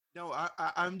No,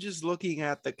 I'm just looking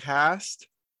at the cast,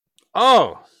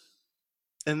 Oh,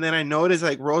 and then I noticed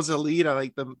like Rosalita,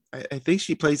 like I think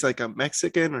she plays like a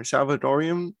Mexican or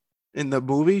Salvadorian in the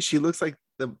movie. She looks like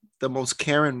the most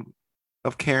Karen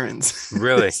of Karens.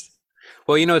 really?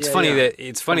 Well, it's Yeah, funny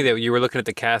yeah. that you were looking at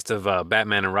the cast of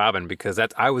Batman and Robin because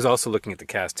I was also looking at the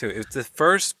cast too. It's the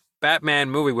first Batman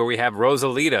movie where we have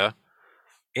Rosalita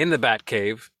in the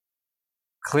Batcave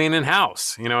cleaning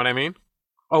house. You know what I mean?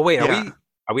 Oh wait, Yeah.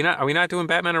 are we not doing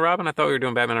Batman and Robin? I thought we were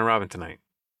doing Batman and Robin tonight.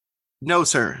 No,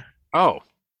 sir. Oh,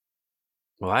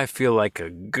 well, I feel like a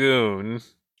goon.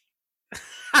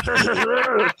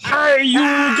 Hey, you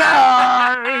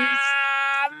guys!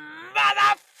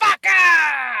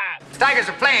 Motherfucker! Tigers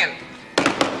are playing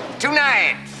 2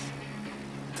 nights.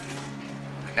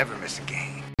 I never miss a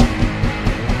game.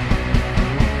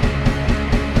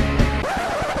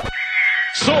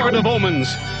 Sword of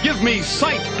omens, give me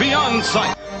sight beyond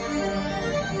sight.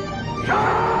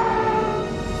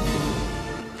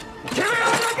 Give me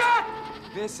all you got!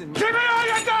 Listen, Give me all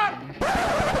you got!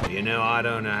 you know I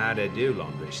don't know how to do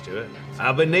laundry, Stuart.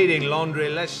 I've been needing laundry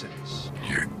lessons.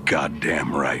 You're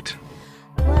goddamn right.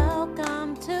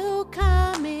 Welcome to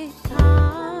Comic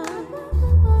Con,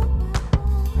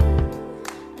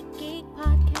 a geek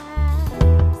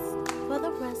podcast for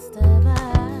the rest of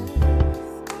us.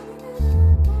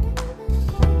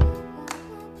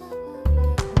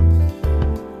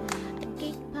 A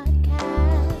geek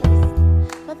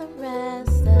podcast for the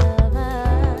rest of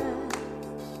us.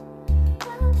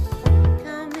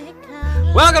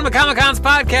 Comic-Con. Welcome to Comic Con's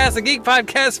podcast, a geek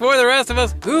podcast for the rest of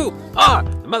us who are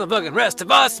the motherfucking rest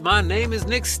of us. My name is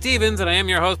Nick Stevens, and I am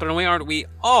your host, but aren't we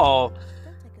all?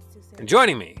 And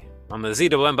joining me on the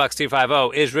ZWM Bucks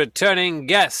 250 is returning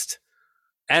guest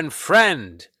and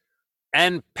friend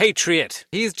and patriot.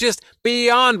 He's just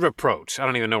beyond reproach. I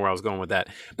don't even know where I was going with that.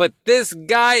 But this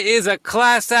guy is a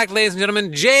class act, ladies and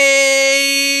gentlemen.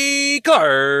 Jay Clark.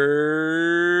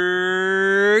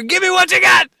 Give me what you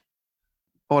got.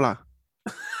 Hola.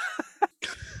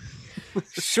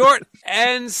 Short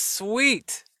and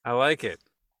sweet. I like it.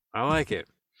 And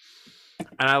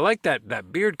I like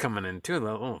that beard coming in too.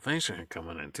 The little face hair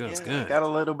coming in too. That's good. Got a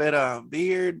little bit of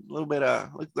beard, a little bit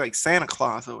of look like Santa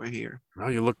Claus over here. Oh,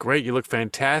 you look great. You look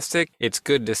fantastic. It's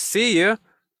good to see you.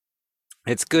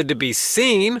 It's good to be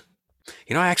seen.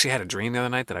 I actually had a dream the other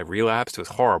night that I relapsed. It was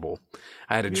horrible.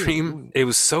 I had a dream. It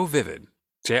was so vivid.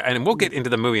 And we'll get into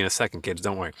the movie in a second, kids.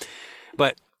 Don't worry.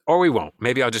 Or we won't.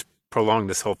 Maybe I'll just prolong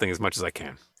this whole thing as much as I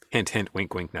can. Hint, hint,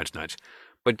 wink, wink, nudge, nudge.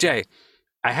 But Jay,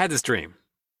 I had this dream.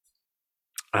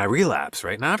 And I relapse,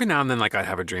 right? Now, every now and then, like, I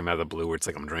have a dream out of the blue where it's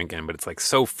like I'm drinking, but it's like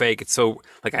so fake. It's so,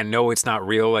 like, I know it's not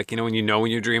real. Like, when when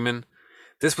you're dreaming.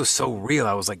 This was so real.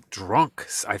 I was like drunk.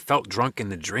 I felt drunk in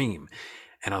the dream.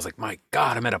 And I was like, my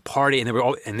God, I'm at a party. And they were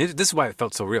all, and this is why it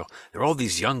felt so real. There were all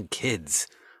these young kids,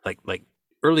 like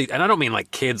early, and I don't mean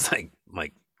like kids, like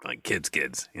kids,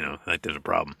 like there's a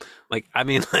problem. Like, I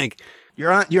mean, like,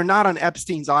 You're not on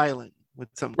Epstein's Island with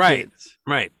some kids.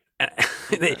 Right. I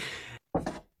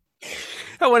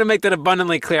want to make that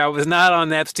abundantly clear. I was not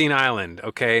on Epstein Island,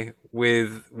 okay,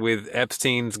 with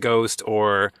Epstein's ghost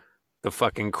or the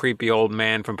fucking creepy old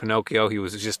man from Pinocchio. He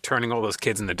was just turning all those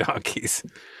kids into donkeys.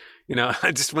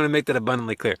 I just want to make that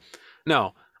abundantly clear.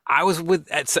 No, I was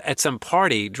at some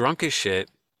party, drunk as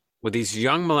shit, with these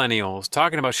young millennials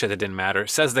talking about shit that didn't matter.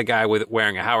 Says the guy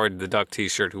wearing a Howard the Duck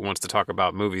t-shirt who wants to talk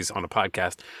about movies on a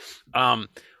podcast.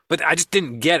 But I just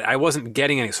I wasn't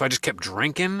getting any, so I just kept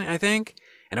drinking, I think.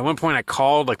 And at one point I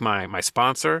called like my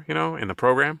sponsor, in the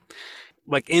program.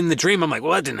 Like in the dream, I'm like,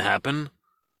 well, that didn't happen.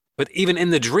 But even in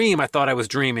the dream, I thought I was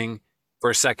dreaming for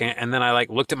a second. And then I like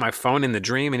looked at my phone in the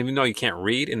dream. And even though you can't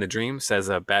read in the dream, says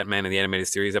Batman in the Animated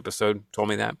Series episode told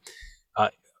me that.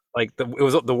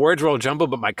 The words were all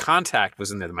jumbled, but my contact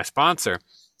was in there. My sponsor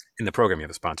in the program, you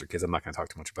have a sponsor, kids. I'm not going to talk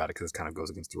too much about it because it kind of goes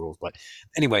against the rules. But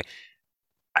anyway,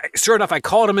 sure enough, I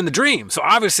called him in the dream. So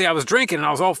obviously I was drinking and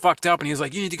I was all fucked up. And he was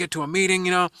like, you need to get to a meeting,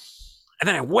 And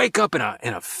then I wake up in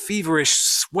a feverish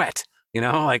sweat,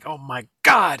 like, oh my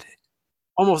God,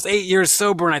 almost 8 years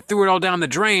sober and I threw it all down the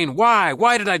drain. Why?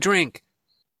 Why did I drink?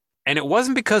 And it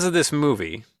wasn't because of this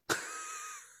movie.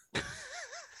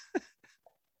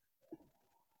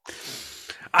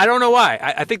 I don't know why.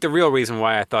 I think the real reason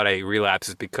why I thought I relapsed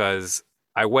is because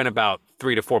I went about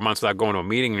 3 to 4 months without going to a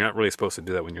meeting. You're not really supposed to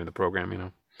do that when you're in the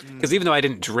program, Because even though I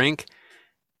didn't drink,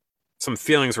 some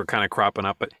feelings were kind of cropping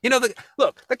up. But,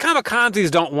 the Comic Consies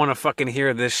don't want to fucking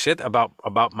hear this shit about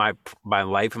my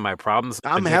life and my problems.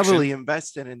 I'm addiction. heavily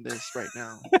invested in this right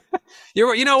now.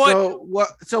 You know what? So what?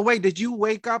 So wait, did you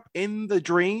wake up in the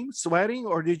dream sweating,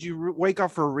 or did you wake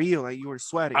up for real, like you were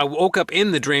sweating? I woke up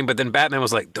in the dream, but then Batman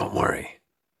was like, "Don't worry,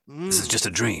 this is Mm, just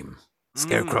a dream."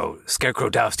 Scarecrow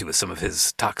doused you with some of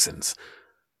his toxins,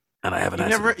 and I have an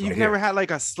antidote you've right never here. had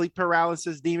like a sleep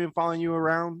paralysis demon following you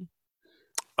around?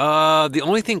 The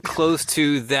only thing close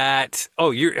to that.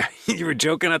 Oh, you you were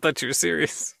joking. I thought you were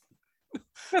serious.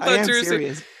 I I thought am you were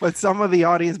serious, but some of the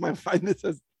audience might find this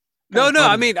as No, kinda no. I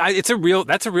funny. mean,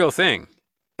 that's a real thing.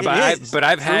 It is, But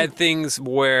I've true. had things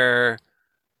where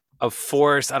a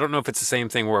force. I don't know if it's the same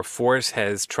thing where a force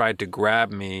has tried to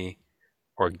grab me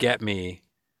or get me,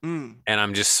 Mm, and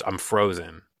I'm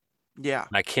frozen yeah.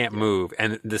 and I can't move.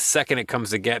 And the second it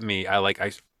comes to get me,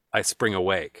 I spring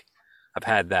awake. I've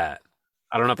had that.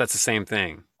 I don't know if that's the same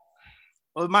thing.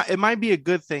 Well, it might be a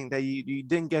good thing that you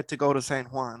didn't get to go to San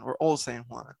Juan or Old San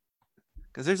Juan,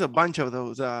 because there's a bunch of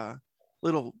those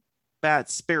little bad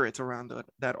spirits around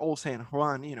that Old San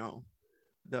Juan.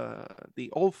 The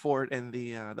old fort and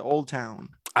the old town.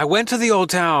 I went to the old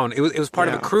town. It was part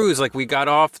of a Yeah. cruise. Like we got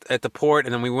off at the port,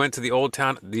 and then we went to the old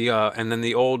town. And then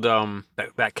the old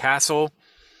that castle,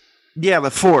 Yeah,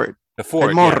 the fort. the fort.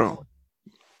 El Yeah. Morro.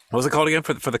 What was it called again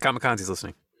for the Kamikazes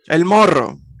listening? El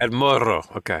Morro. El Morro.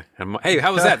 Okay. Hey,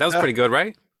 how was that? That was pretty good,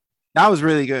 right? That was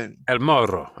really good. El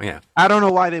Morro. Yeah. I don't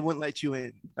know why they wouldn't let you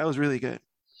in. That was really good.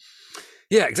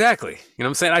 Yeah, exactly. You know what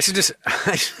I'm saying? I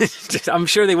should I'm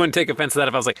sure they wouldn't take offense to that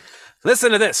if I was like,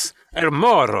 listen to this. El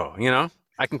Morro, you know?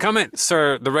 I can come in,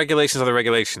 sir. The regulations are the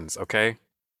regulations, okay?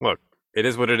 Look, it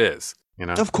is what it is, you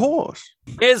know? Of course.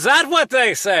 Is that what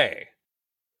they say?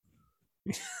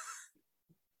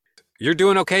 You're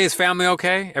doing okay? Is family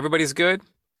okay? Everybody's good?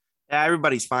 Yeah,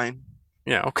 everybody's fine.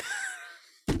 Yeah, okay.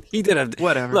 He did a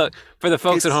Whatever. look for the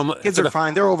folks Kids, at home. kids for are the-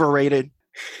 fine. They're overrated.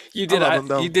 You did love them,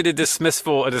 though. you did a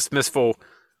dismissful,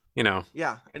 you know,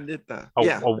 Yeah, and did the a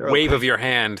yeah. they're wave okay. of your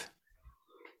hand.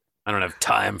 I don't have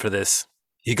time for this.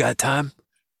 You got time?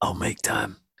 I'll make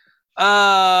time.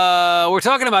 We're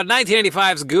talking about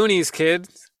 1985's Goonies,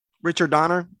 kids. Richard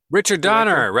Donner. Richard Director.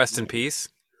 Donner, rest in peace.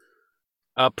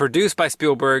 Produced by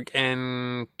Spielberg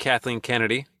and Kathleen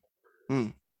Kennedy. Hmm.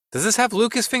 Does this have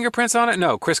Lucas fingerprints on it?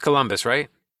 No, Chris Columbus, right?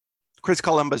 Chris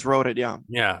Columbus wrote it. Yeah.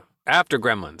 Yeah, after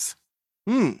Gremlins,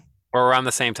 Hmm. or around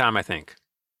the same time, I think,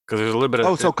 because there's a little bit of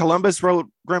Oh, so Columbus wrote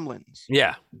Gremlins.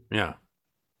 yeah,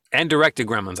 and directed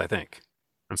Gremlins, I think,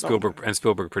 and Spielberg Okay. and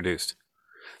Spielberg produced.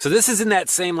 So this is in that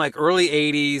same like early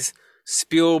 '80s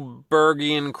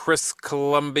Spielbergian, Chris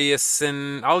Columbus,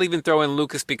 and I'll even throw in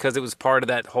Lucas because it was part of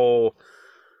that whole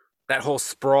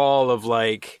sprawl of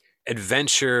like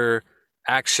adventure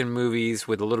action movies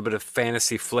with a little bit of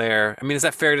fantasy flair. I mean, is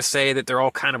that fair to say that they're all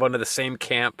kind of under the same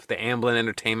camp, the Amblin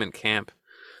Entertainment camp?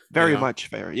 Very Yeah. much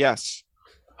fair. Yes.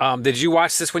 Did you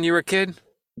watch this when you were a kid?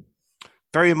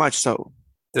 Very much so.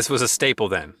 This was a staple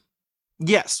then.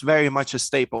 Yes, very much a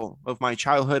staple of my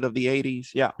childhood of the 80s.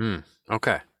 Yeah.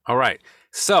 Okay. All right.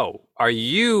 So, are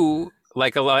you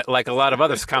like a lot of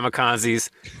other kamikazes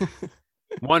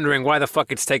wondering why the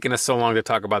fuck it's taking us so long to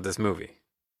talk about this movie?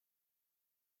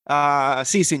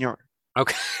 Si, senor.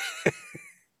 Okay.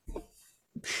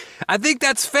 I think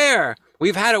that's fair.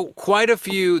 We've had quite a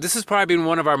few. This has probably been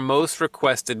one of our most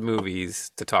requested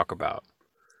movies to talk about.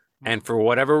 And for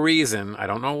whatever reason, I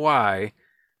don't know why,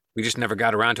 we just never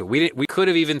got around to it. We could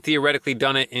have even theoretically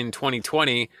done it in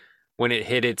 2020 when it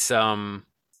hit its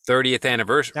 30th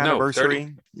anniversary. Anniversary. No,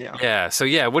 30, Yeah. yeah. So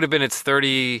yeah, it would have been its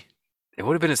 30. It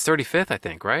would have been its 35th, I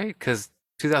think, right? Because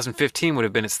 2015 would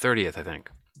have been its 30th, I think.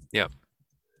 Yep.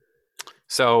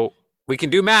 So we can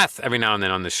do math every now and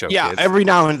then on this show. Yeah. kids. Every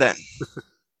now and then.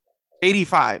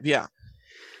 85. Yeah.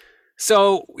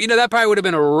 So, that probably would have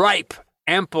been a ripe,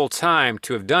 ample time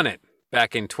to have done it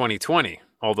back in 2020,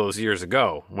 all those years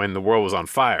ago when the world was on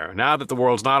fire. Now that the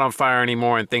world's not on fire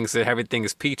anymore and everything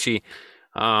is peachy,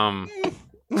 Out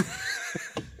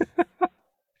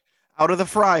of the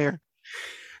fryer.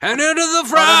 and into the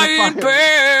frying fire.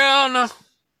 pan.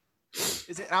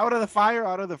 Is it out of the fire or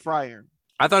out of the fryer?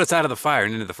 I thought it's out of the fire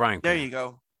and into the frying pan. There you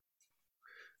go.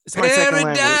 It's my second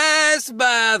language. Paradise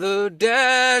by the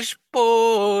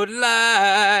dashboard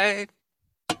light.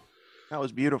 That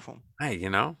was beautiful. Hey,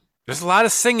 there's a lot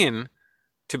of singing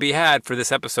to be had for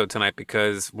this episode tonight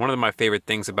because one of my favorite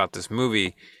things about this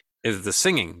movie is the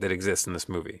singing that exists in this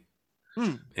movie.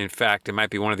 In fact, it might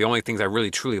be one of the only things I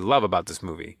really truly love about this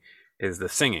movie is the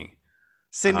singing.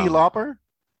 Cyndi Lauper?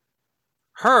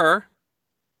 Her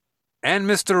and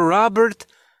Mr. Robert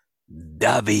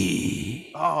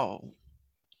Davi. Oh.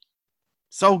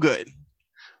 So good.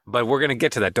 But we're going to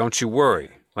get to that. Don't you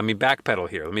worry. Let me backpedal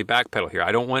here.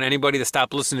 I don't want anybody to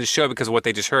stop listening to the show because of what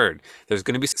they just heard. There's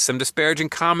going to be some disparaging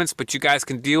comments, but you guys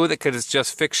can deal with it because it's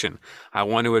just fiction. I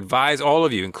want to advise all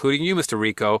of you, including you, Mr.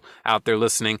 Rico, out there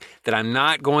listening, that I'm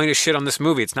not going to shit on this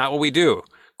movie. It's not what we do.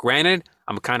 Granted,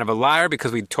 I'm kind of a liar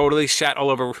because we totally shat all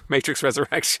over Matrix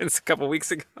Resurrections a couple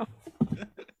weeks ago.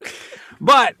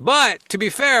 But to be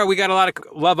fair, we got a lot of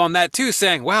love on that too,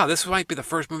 saying, wow, this might be the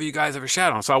first movie you guys ever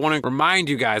shat on. So I want to remind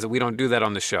you guys that we don't do that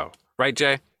on the show. Right,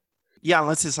 Jay? Yeah,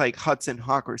 unless it's like Hudson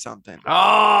Hawk or something.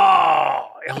 Oh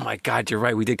my God, you're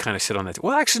right. We did kind of shit on that.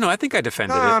 Well, actually, no, I think I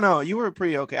defended it. No, you were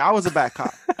pretty okay. I was a bad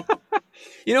cop.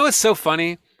 You know what's so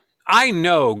funny? I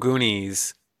know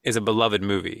Goonies is a beloved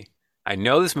movie. I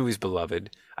know this movie's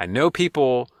beloved. I know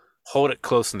people hold it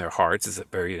close in their hearts. It's a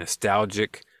very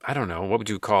nostalgic, I don't know, what would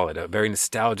you call it? A very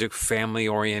nostalgic,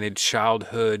 family-oriented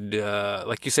childhood.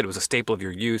 Like you said, it was a staple of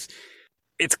your youth.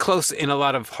 It's close in a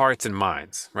lot of hearts and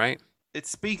minds, right? It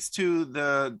speaks to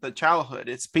the childhood.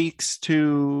 It speaks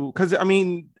to, because I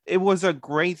mean, it was a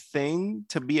great thing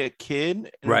to be a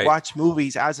kid and watch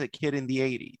movies as a kid in the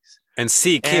 80s. And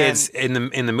see kids in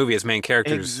the movie as main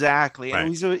characters. Exactly. Right.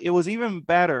 And it was even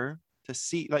better to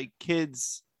see like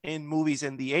kids in movies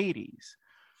in the 80s.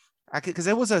 Because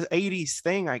it was an 80s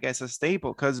thing, I guess, a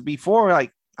staple. Because before,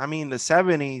 like, I mean, the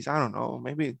 70s, I don't know,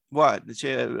 maybe what?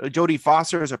 Jodie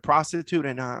Foster is a prostitute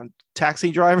and a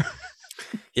taxi driver.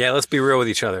 Yeah, let's be real with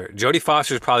each other. Jodie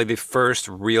Foster is probably the first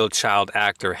real child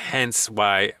actor. Hence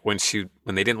why when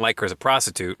they didn't like her as a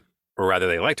prostitute, or rather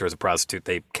they liked her as a prostitute,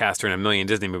 they cast her in a million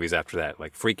Disney movies after that,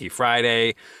 like Freaky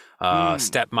Friday,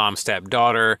 Stepmom,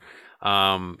 Stepdaughter,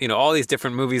 all these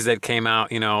different movies that came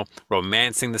out,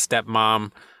 Romancing the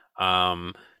Stepmom,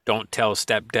 Don't Tell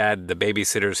Stepdad, The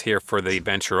Babysitter's Here for the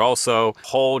Adventure also,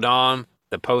 Hold On,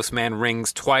 The Postman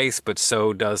Rings Twice, but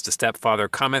so does The Stepfather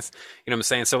Cometh. You know what I'm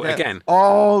saying? So again,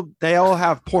 they all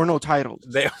have porno titles.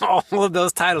 All of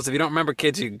those titles. If you don't remember,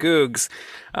 kids, you googs.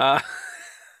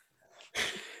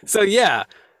 So yeah,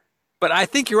 but I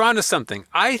think you're onto something.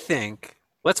 I think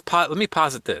let me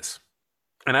posit this,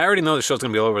 and I already know the show's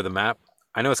gonna be all over the map.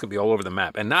 I know it's gonna be all over the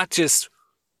map, and not just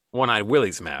One-Eyed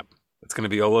Willie's map. It's gonna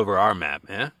be all over our map.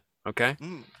 Yeah. Okay.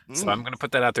 So I'm gonna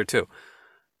put that out there too.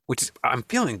 Which is, I'm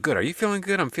feeling good. Are you feeling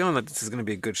good? I'm feeling that this is going to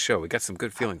be a good show. We got some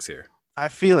good feelings here. I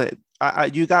feel it.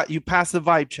 You passed the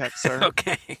vibe check, sir.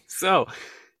 Okay. So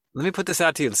let me put this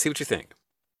out to you. Let's see what you think.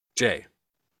 Jay,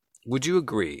 would you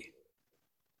agree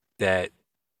that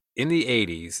in the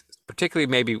 80s, particularly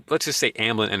maybe, let's just say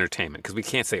Amblin Entertainment, because we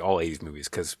can't say all 80s movies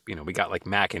because, we got like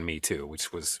Mac and Me Too,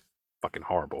 which was fucking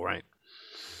horrible, right?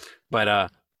 But,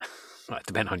 well, it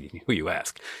depends on who you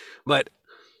ask. But,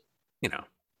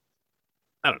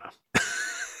 I don't know.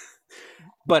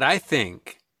 But I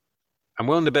think I'm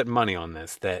willing to bet money on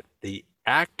this that the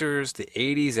actors, the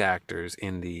 80s actors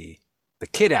in the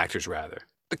kid actors rather,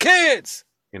 the kids,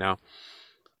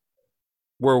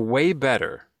 were way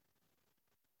better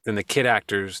than the kid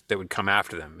actors that would come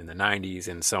after them in the 90s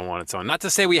and so on and so on. Not to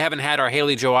say we haven't had our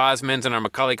Haley Joel Osments and our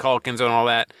Macaulay Culkins and all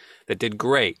that did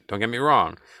great. Don't get me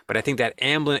wrong. But I think that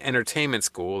Amblin Entertainment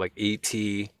School, like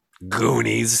E.T.,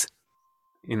 Goonies,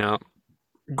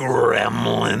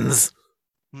 Gremlins,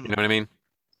 you know what I mean?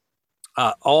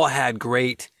 All had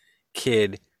great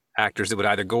kid actors that would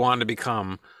either go on to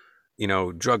become,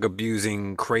 drug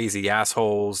abusing crazy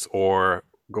assholes, or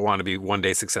go on to be one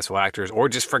day successful actors, or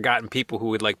just forgotten people who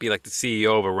would be like the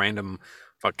CEO of a random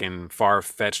fucking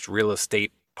far-fetched real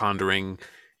estate pondering,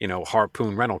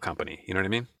 harpoon rental company. You know what I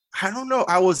mean? I don't know.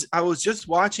 I was just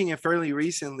watching it fairly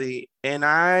recently, and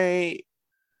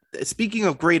speaking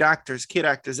of great actors, kid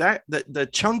actors, the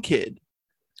Chunk Kid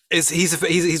he's the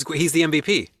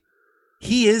MVP.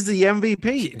 He is the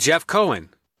MVP. Jeff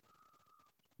Cohen.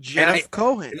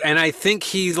 Cohen. And I think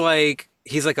he's like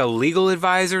a legal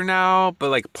advisor now, but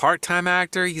like part-time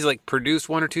actor. He's like produced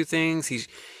one or two things.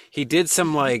 He did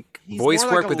some he's voice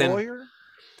work within. Lawyer?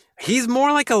 He's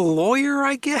more like a lawyer,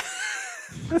 I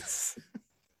guess.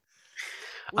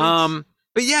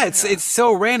 But yeah, it's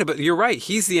so random, but you're right.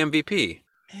 He's the MVP.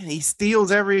 Man, he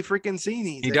steals every freaking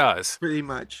scene. He does. Pretty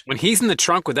much. When he's in the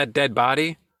trunk with that dead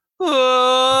body,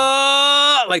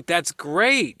 that's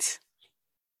great.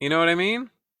 You know what I mean?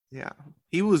 Yeah.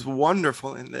 He was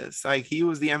wonderful in this. He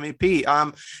was the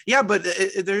MVP. Yeah, but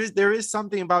there is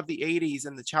something about the 80s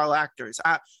and the child actors.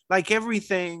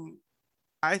 Everything,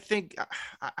 I think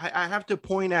I have to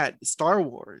point at Star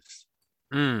Wars.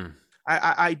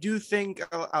 I do think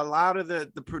a lot of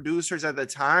the producers at the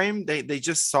time, they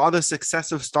just saw the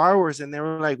success of Star Wars and they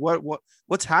were like,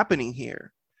 what's happening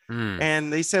here?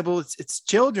 And they said, well, it's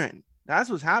children. That's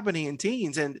what's happening in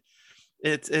teens. And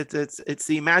It's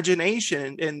the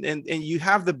imagination, and you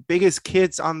have the biggest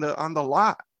kids on the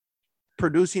lot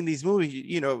producing these movies.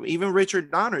 You know, even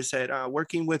Richard Donner said,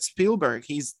 working with Spielberg,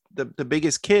 he's the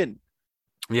biggest kid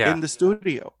Yeah. in the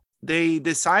studio. They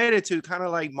decided to kind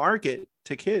of like market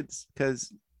to kids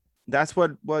because that's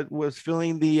what was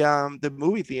filling the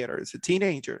movie theaters, the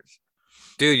teenagers.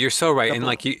 Dude, you're so right. And Couple-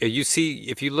 like you see,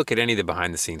 if you look at any of the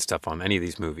behind the scenes stuff on any of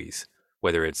these movies,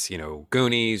 whether it's,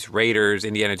 Goonies, Raiders,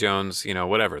 Indiana Jones,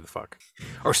 whatever the fuck,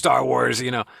 or Star Wars,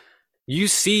 you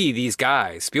see these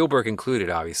guys, Spielberg included,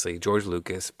 obviously, George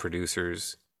Lucas,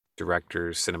 producers,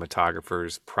 directors,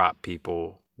 cinematographers, prop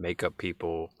people, makeup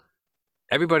people,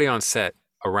 everybody on set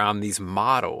around these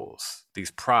models,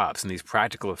 these props, and these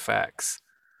practical effects,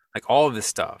 like all of this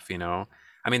stuff,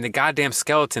 I mean, the goddamn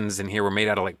skeletons in here were made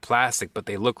out of like plastic, but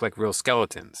they look like real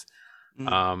skeletons.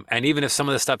 And even if some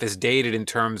of the stuff is dated in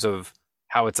terms of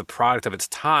how it's a product of its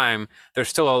time, there's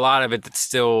still a lot of it that's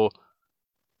still,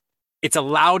 it's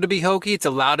allowed to be hokey, it's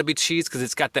allowed to be cheese because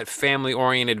it's got that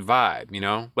family-oriented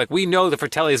vibe, Like we know the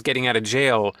Fratelli's getting out of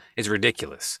jail is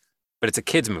ridiculous, but it's a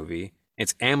kid's movie.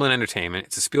 It's Amblin Entertainment.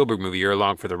 It's a Spielberg movie. You're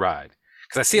along for the ride.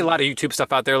 Because I see a lot of YouTube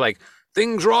stuff out there like,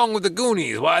 things wrong with the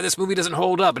Goonies, why this movie doesn't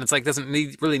hold up. And it's like, doesn't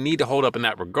really need to hold up in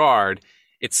that regard.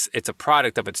 It's a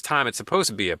product of its time. It's supposed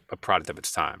to be a product of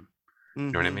its time.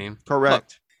 You know what I mean? Correct. Look,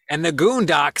 and the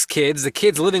Goondocks kids, the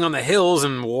kids living on the hills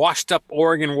in washed up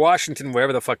Oregon, Washington,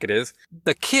 wherever the fuck it is,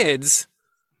 the kids,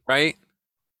 right?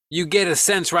 You get a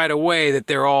sense right away that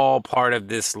they're all part of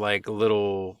this like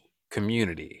little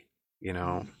community,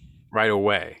 right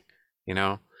away,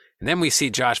 And then we see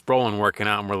Josh Brolin working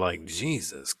out and we're like,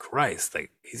 Jesus Christ,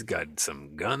 like he's got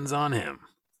some guns on him.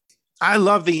 I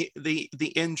love the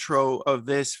intro of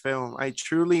this film. I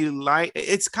truly like.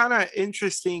 It's kind of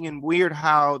interesting and weird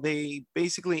how they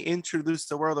basically introduce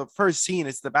the world. The first scene,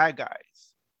 it's the bad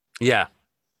guys. Yeah,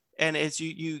 and it's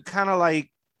you kind of like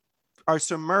are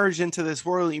submerged into this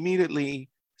world immediately,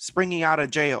 springing out of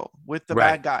jail with the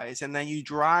bad guys, and then you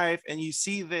drive and you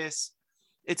see this.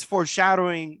 It's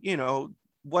foreshadowing,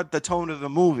 what the tone of the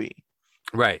movie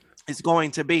is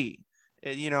going to be.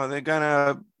 They're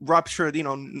gonna rupture,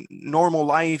 normal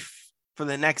life for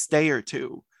the next day or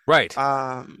two. Right.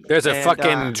 There's a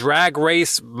fucking drag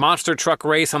race, monster truck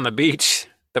race on the beach.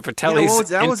 The Fratellis.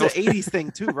 That was an 80s thing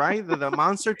too, right? The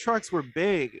monster trucks were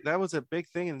big. That was a big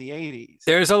thing in the 80s.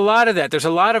 There's a lot of that. There's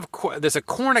a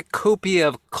cornucopia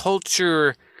of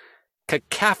culture,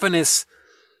 cacophonous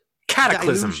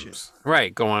cataclysms, Dilution.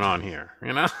 right, going on here,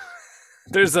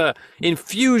 There's a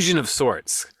infusion of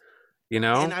sorts. And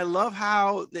I love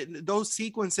how those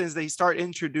sequences, they start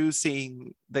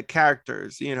introducing the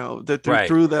characters, through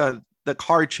the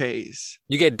car chase.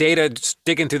 You get Data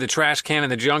digging through the trash can in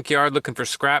the junkyard looking for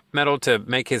scrap metal to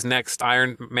make his next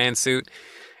Iron Man suit.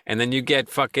 And then you get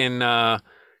fucking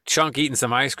Chunk eating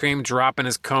some ice cream, dropping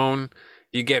his cone.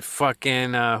 You get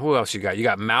fucking, who else you got? You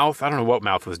got Mouth. I don't know what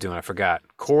Mouth was doing. I forgot.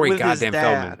 Corey With his goddamn dad.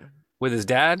 Feldman. With his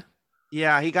dad?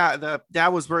 Yeah, he got the dad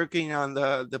was working on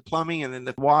the plumbing and then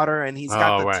the water, and he's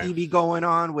got the TV going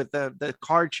on with the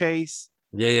car chase.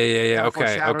 Yeah. Okay.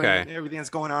 Foreshadowing everything that's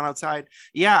going on outside.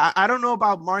 Yeah, I don't know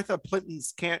about Martha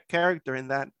Plimpton's character in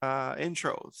that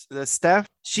intros. The Steph,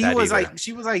 she was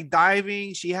like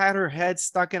diving. She had her head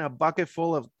stuck in a bucket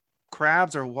full of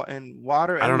crabs and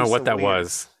water. I don't know what that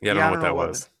was. Yeah, I don't know what that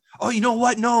was. Oh, you know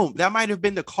what? No, that might have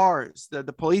been the cars, the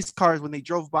police cars when they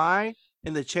drove by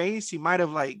in the chase. He might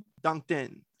have like dunked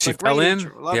in. She fell in?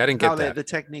 Yeah, I didn't get that. The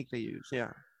technique they use.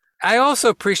 Yeah. I also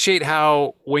appreciate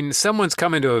how when someone's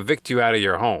coming to evict you out of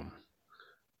your home,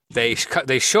 they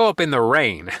show up in the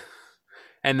rain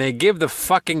and they give the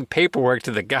fucking paperwork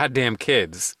to the goddamn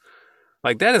kids.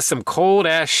 Like, that is some cold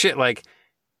ass shit. Like,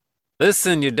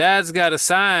 listen, your dad's got a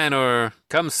sign, or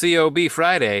come COB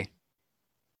Friday.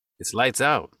 It's lights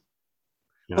out.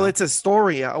 Well, it's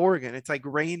Astoria, Oregon. It's like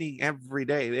raining every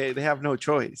day. They have no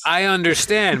choice. I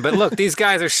understand, but look, these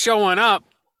guys are showing up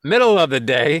middle of the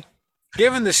day,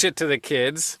 giving the shit to the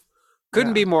kids.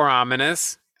 Couldn't be more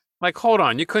ominous. Like, hold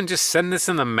on, you couldn't just send this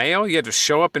in the mail? You had to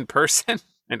show up in person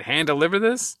and hand deliver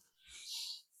this?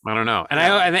 I don't know.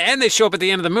 And they show up at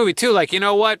the end of the movie too. Like, you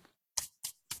know what?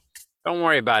 Don't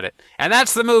worry about it. And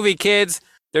that's the movie, kids.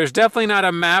 There's definitely not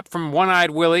a map from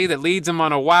One-Eyed Willie that leads him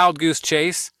on a wild goose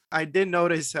chase. I did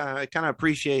notice, I kind of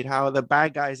appreciate how the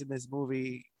bad guys in this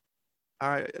movie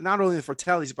are not only the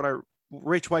Fratellis, but are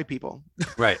rich white people.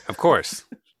 Right, of course.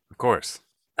 Of course.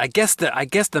 I guess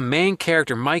the main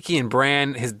character, Mikey and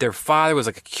Bran, their father was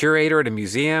like a curator at a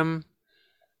museum.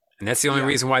 And that's the only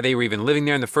reason why they were even living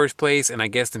there in the first place. And I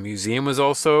guess the museum was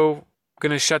also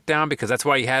going to shut down because that's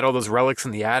why he had all those relics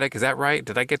in the attic. Is that right?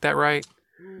 Did I get that right?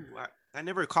 Ooh, I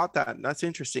never caught that. That's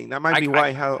interesting. That might I- be I-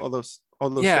 why how all those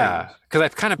Yeah, things. because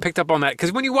I've kind of picked up on that.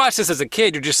 Because when you watch this as a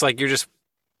kid,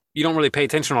 you don't really pay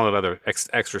attention to all that other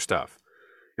extra stuff.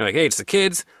 You're like, hey, it's the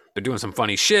kids. They're doing some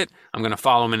funny shit. I'm gonna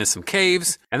follow them into some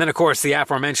caves, and then of course the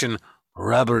aforementioned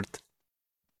Robert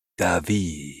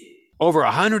Davi. Over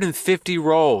 150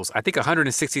 roles. I think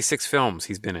 166 films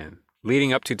he's been in,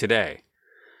 leading up to today.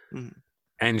 Mhm.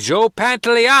 And Joe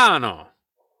Pantoliano.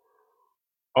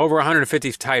 Over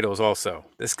 150 titles also.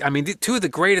 I mean, two of the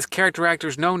greatest character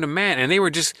actors known to man, and they were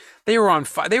just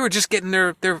getting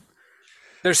their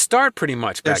start pretty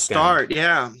much Their back start,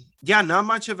 yeah. Not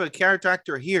much of a character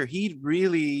actor here. He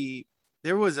really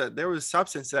there was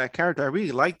substance to that character. I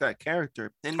really liked that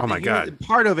character. And Oh my and, you know, God.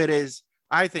 part of it is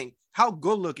I think how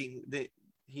good looking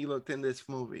he looked in this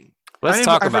movie. then.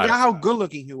 I forgot how good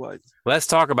looking he was. Let's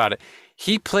talk about it.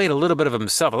 He played a little bit of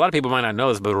himself. A lot of people might not know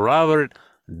this, but Robert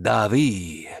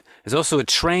Davi is also a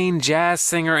trained jazz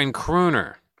singer and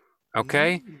crooner.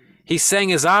 Okay? He sang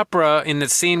his opera in the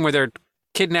scene where they're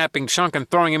kidnapping Chunk and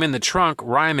throwing him in the trunk,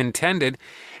 rhyme intended.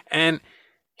 And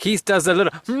he does a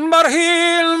little, you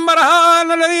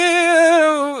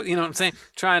know what I'm saying?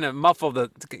 Trying to muffle the,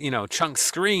 Chunk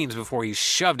screams before he's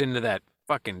shoved into that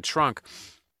fucking trunk.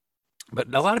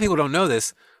 But a lot of people don't know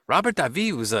this. Robert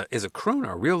Davi is a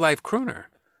crooner, a real life crooner.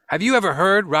 Have you ever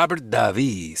heard Robert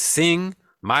Davi sing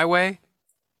My Way?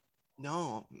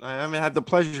 No, I haven't had the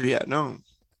pleasure yet. No.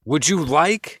 Would you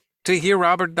like to hear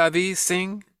Robert Davi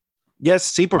sing? Yes,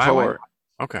 sí, por My Way? favor.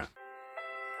 Okay.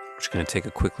 We're just going to take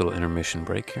a quick little intermission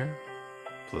break here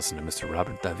to listen to Mr.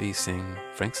 Robert Davi sing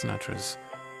Frank Sinatra's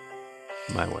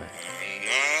My Way.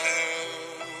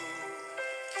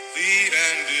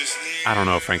 I don't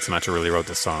know if Frank Sinatra really wrote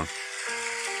this song.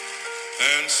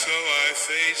 And so I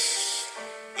face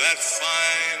that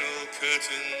final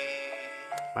curtain.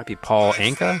 Might be Paul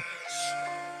Anka,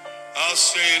 I'll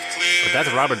say it clear. but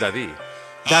that's Robert Davi.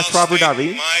 That's I'll Robert state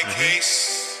Davi? My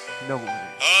case, No way.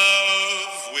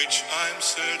 of which I'm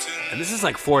certain. And this is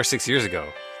like 4 or 6 years ago.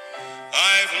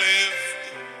 I've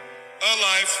lived a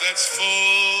life that's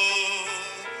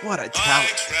full. What a I talent.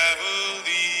 traveled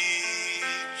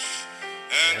each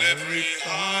and every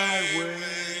highway.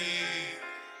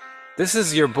 This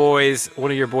is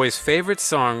one of your boys' favorite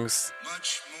songs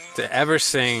Much more to ever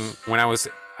sing when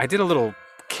I did a little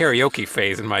karaoke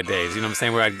phase in my days, you know what I'm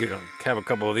saying, where I'd have a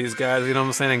couple of these guys, you know what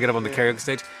I'm saying, and get up on the karaoke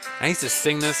stage. I used to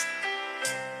sing this.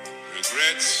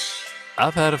 regrets.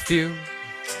 I've had a few.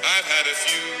 I've had a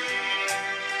few.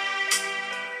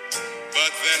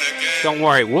 But then again, Don't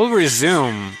worry, we'll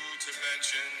resume to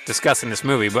mention, discussing this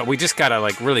movie, but we just gotta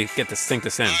really get to sink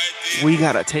this in. I did We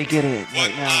gotta take it in what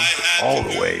right I now. had All to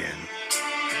the do way in.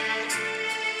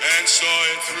 and saw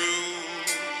it through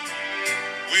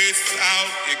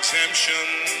without exemption.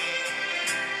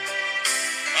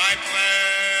 I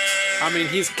planned. I mean,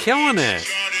 he's killing it.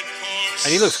 charted course.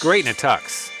 And he looks great in a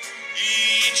tux.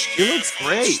 Each He looks careful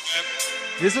great. step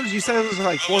This was, you said it was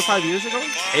like 4 or 5 years ago?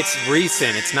 It's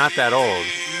recent, it's not that old.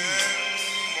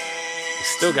 He's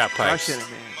still got pipes. Crushing it,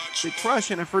 man. Been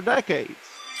crushing it for decades.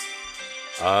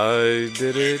 I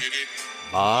did it did it.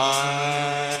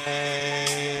 my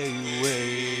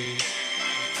way.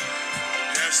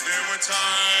 Yes, there were times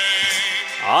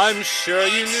I'm sure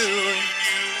you knew. you knew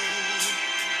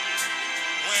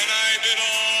when I bit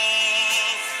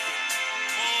off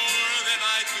more than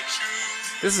I could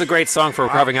chew. This is a great song for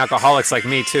recovering alcoholics like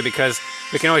me, too, because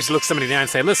we can always look somebody down and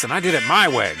say, listen, I did it my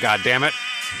way, God damn it.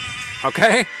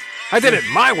 Okay? I did it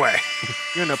my way.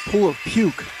 You're in a pool of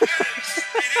puke. I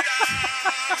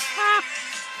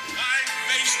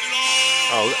faced it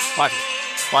all. Oh,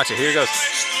 watch it. Here it goes. I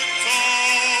stood tall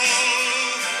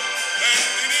and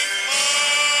did it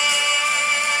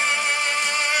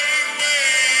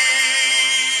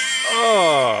my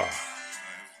way. Oh.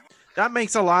 That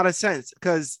makes a lot of sense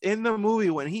because in the movie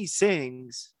when he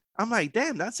sings, I'm like,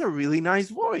 damn, that's a really nice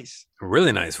voice.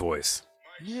 Really nice voice.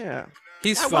 Yeah.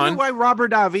 He's I fun. wonder why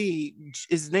Robert Davi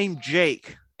is named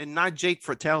Jake and not Jake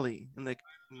Fratelli in the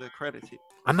credits.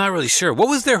 I'm not really sure. What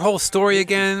was their whole story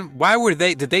again? Why were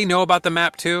did they know about the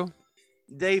map too?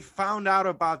 They found out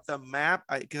about the map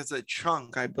because of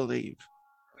Chunk, I believe.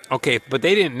 Okay, but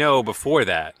they didn't know before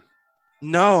that.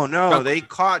 No, Chunk- they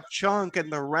caught Chunk in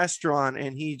the restaurant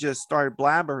and he just started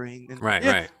blabbering. And, Right,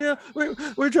 yeah, right. Yeah,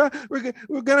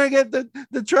 we're gonna get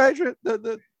the treasure,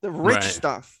 the rich Right.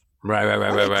 stuff. Right. Why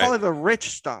do they call it the rich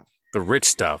stuff? The rich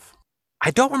stuff.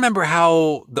 I don't remember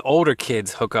how the older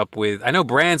kids hook up with. I know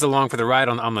Brand's along for the ride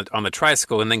on the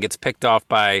tricycle and then gets picked off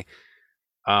by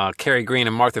Cary Green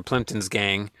and Martha Plimpton's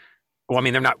gang. Well, I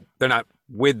mean they're not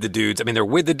with the dudes. I mean they're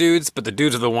with the dudes, but the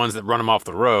dudes are the ones that run them off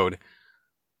the road.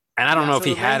 And I don't know so if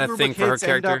he the had main a group thing of for her kids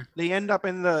end character. they end up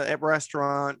in the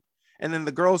restaurant, and then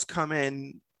the girls come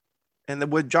in, and then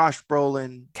with Josh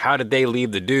Brolin. How did they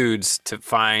leave the dudes to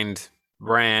find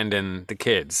Brand and the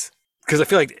kids? Because I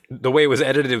feel like the way it was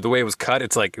edited, the way it was cut,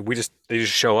 it's like they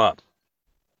just show up.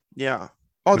 Yeah.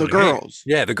 Oh, the They're like, "Hey." girls.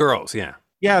 Yeah, the girls. Yeah.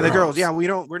 Yeah, the girls. Yeah,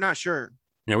 we're not sure.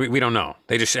 Yeah, we don't know.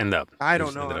 They just end up. I They don't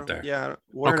just know. ended up there. Yeah,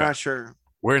 we're Okay. not sure.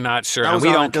 We're not sure, That and was we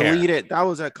on don't a care. deleted. That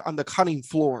was on the cutting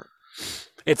floor.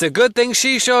 It's a good thing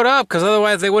she showed up, because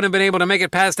otherwise they wouldn't have been able to make it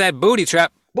past that booby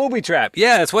trap. Booby trap.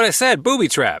 Yeah, that's what I said. Booby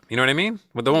trap. You know what I mean?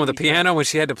 With the one with the Booby trap. piano when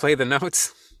she had to play the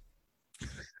notes.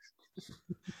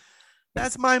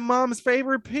 That's my mom's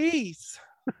favorite piece.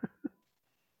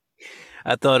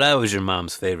 I thought I was your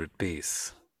mom's favorite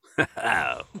piece.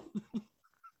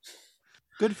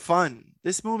 Good fun.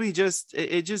 This movie just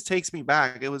it just takes me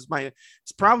back.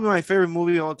 It's probably my favorite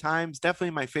movie of all time. It's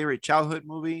definitely my favorite childhood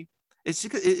movie.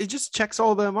 It just checks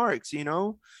all the marks, you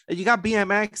know. And you got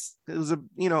BMX. It was a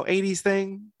 80s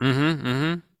thing.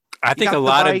 I think got a the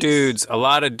lot of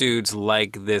bikes. dudes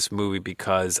like this movie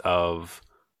because of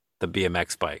the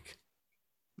BMX bike.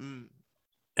 Mm.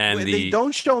 And They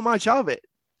don't show much of it.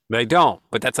 they don't,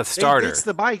 but that's a They starter. ditch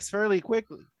the bikes fairly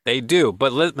quickly. They do,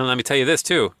 but let me tell you this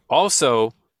too.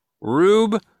 Also,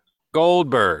 Rube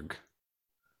Goldberg.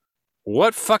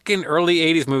 What fucking early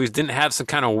 80s movies didn't have some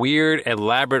kind of weird,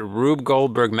 elaborate Rube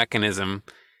Goldberg mechanism?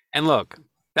 And look,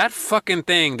 that fucking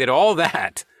thing did all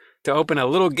that to open a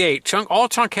little gate. All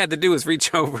Chunk had to do was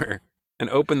reach over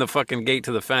and open the fucking gate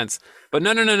to the fence. But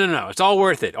no. It's all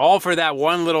worth it. All for that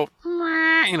one little,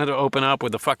 to open up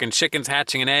with the fucking chickens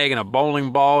hatching an egg and a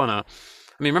bowling ball and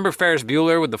remember Ferris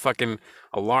Bueller with the fucking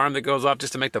alarm that goes off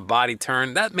just to make the body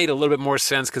turn? That made a little bit more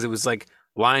sense because it was like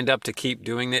lined up to keep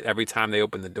doing it every time they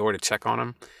opened the door to check on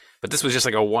him. But this was just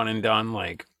like a one and done,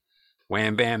 like,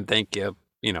 wham, bam, thank you,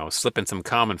 slipping some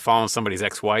cum and following somebody's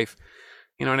ex-wife.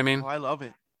 You know what I mean? Oh, I love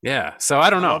it. Yeah. So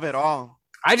I don't know. I love it all.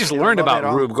 I just Yeah, I learned love about it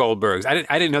all. Rube Goldberg's. I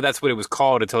didn't know that's what it was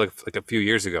called until like a few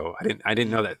years ago. I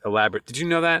didn't know that elaborate. Did you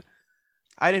know that?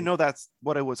 I didn't know that's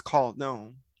what it was called.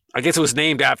 No. I guess it was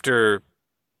named after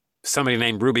somebody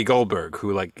named Ruby Goldberg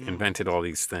who invented all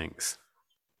these things.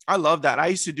 I love that. I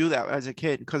used to do that as a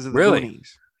kid because of the Really?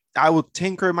 Goonies. I would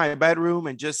tinker in my bedroom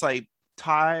and just like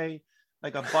tie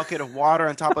like a bucket of water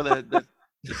on top of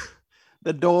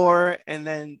the door, and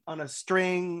then on a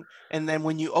string, and then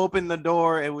when you open the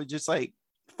door, it would just like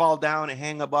fall down and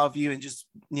hang above you, and just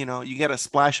you get a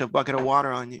splash of bucket of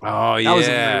water on you. Oh That was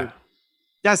yeah. weird.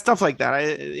 Yeah, stuff like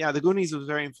that. The Goonies was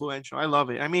very influential. I love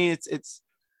it. I mean,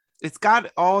 it's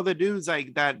got all the dudes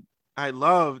like that I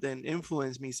loved and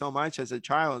influenced me so much as a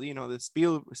child.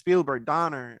 The Spielberg,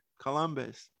 Donner,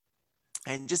 Columbus,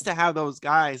 and just to have those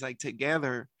guys like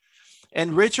together.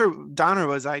 And Richard Donner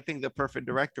was, I think, the perfect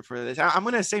director for this. I'm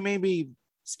gonna say maybe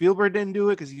Spielberg didn't do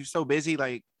it because he was so busy,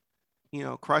 like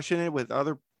crushing it with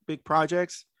other big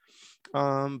projects.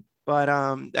 But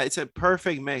it's a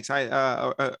perfect mix.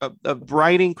 Of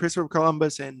writing, Christopher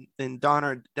Columbus and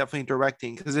Donner definitely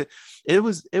directing, because it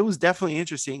was definitely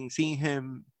interesting seeing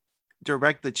him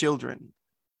direct the children.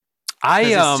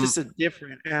 It's just a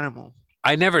different animal.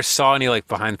 I never saw any like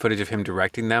behind footage of him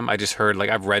directing them. I just heard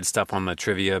I've read stuff on the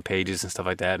trivia pages and stuff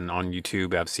like that, and on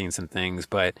YouTube I've seen some things.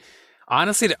 But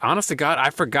honest to God,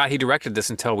 I forgot he directed this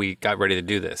until we got ready to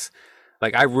do this.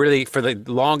 Like I really, for the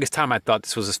longest time, I thought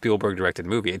this was a Spielberg directed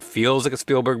movie. It feels like a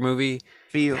Spielberg movie.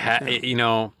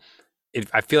 I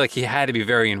feel like he had to be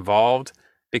very involved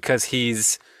because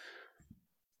his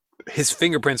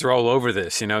fingerprints are all over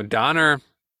this. Donner.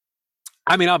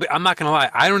 I mean, I'm not gonna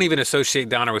lie. I don't even associate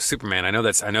Donner with Superman. I know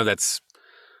that's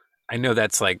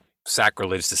like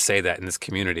sacrilege to say that in this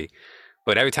community.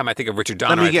 But every time I think of Richard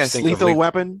Donner, Let me I just guess, think Lethal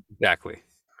Weapon. Exactly.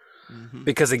 Mhm.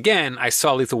 Because again, I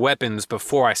saw Lethal Weapons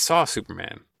before I saw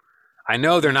Superman. I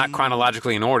know they're not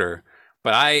chronologically in order,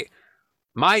 but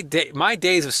my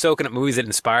days of soaking up movies that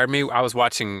inspired me, I was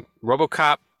watching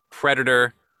RoboCop,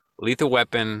 Predator, Lethal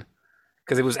Weapon,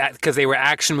 because they were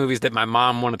action movies that my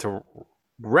mom wanted to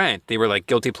rent. They were like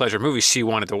guilty pleasure movies she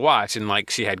wanted to watch, and like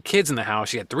she had kids in the house.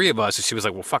 She had 3 of us, and she was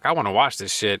like, "Well, fuck, I want to watch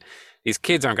this shit. These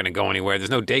kids aren't going to go anywhere.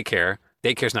 There's no daycare.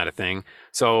 Daycare's not a thing.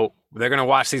 So they're going to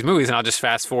watch these movies, and I'll just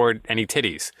fast forward any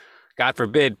titties. God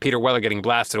forbid Peter Weller getting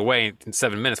blasted away in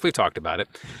 7 minutes. We've talked about it,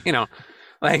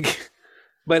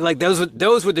 but like those were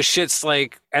the shits.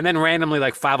 Like, and then randomly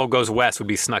like Fievel Goes West would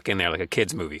be snuck in there, like a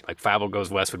kids movie. Like Fievel Goes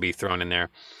West would be thrown in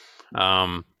there,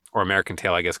 or American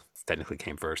Tail, I guess technically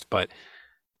came first, but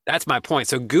that's my point.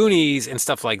 So Goonies and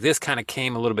stuff like this kind of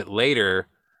came a little bit later,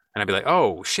 and I'd be like,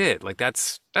 oh shit, like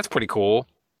that's pretty cool.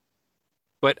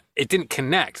 but it didn't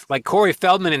connect. Like Corey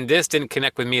Feldman in this didn't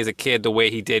connect with me as a kid the way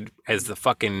he did as the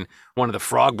fucking one of the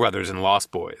Frog Brothers in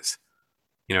Lost Boys.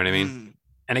 You know what I mean?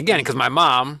 And again, because my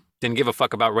mom didn't give a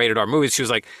fuck about rated R movies, she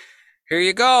was like, "Here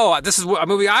you go. This is a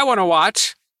movie I want to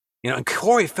watch." You know, and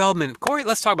Corey Feldman.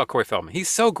 Let's talk about Corey Feldman. He's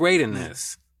so great in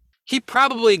this. He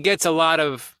probably gets a lot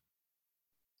of.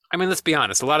 I mean, let's be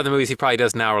honest. A lot of the movies he probably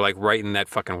does now are like right in that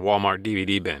fucking Walmart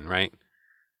DVD bin, right?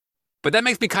 But that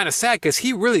makes me kind of sad because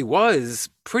he really was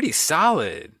pretty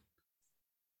solid.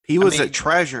 He was a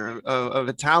treasure of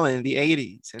a talent in the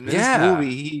 80s. And this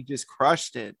movie, he just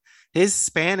crushed it. His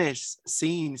Spanish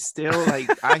scene still, like,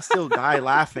 I still die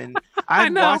laughing. I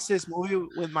watched this movie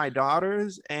with my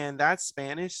daughters, and that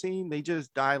Spanish scene, they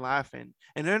just die laughing.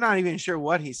 And they're not even sure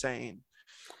what he's saying.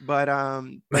 But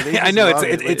I know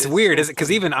it's weird, is it?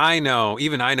 Because even I know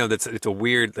that it's a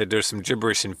weird that there's some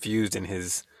gibberish infused in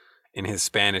his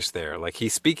Spanish there. Like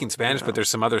he's speaking Spanish, but there's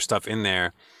some other stuff in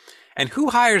there. And who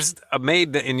hires a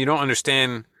maid and you don't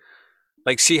understand?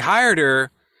 Like she hired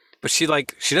her, but she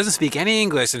doesn't speak any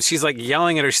English, and she's like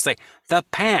yelling at her. She's like, the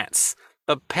pants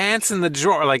in the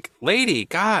drawer. Like, lady,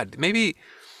 God, maybe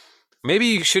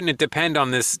you shouldn't depend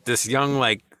on this young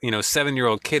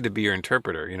 7-year-old kid to be your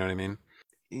interpreter. You know what I mean?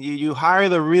 You hire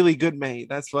the really good maid.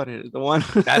 That's what it is. The one.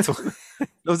 That's what.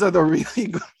 Those are the really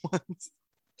good ones.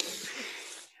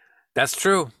 That's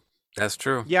true. That's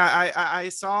true. Yeah, I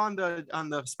saw on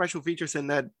the special features in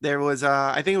that there was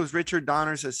I think it was Richard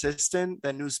Donner's assistant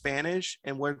that knew Spanish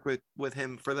and worked with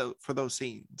him for those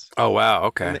scenes. Oh wow,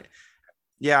 okay.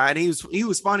 And he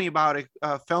was funny about it.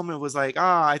 Feldman was like,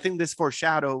 I think this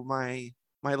foreshadowed my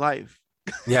life.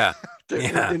 Yeah.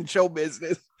 in show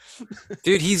business.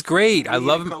 Dude, he's great. I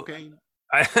love him.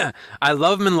 I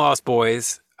love him in Lost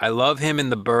Boys. I love him in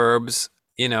The Burbs.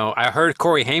 You know, I heard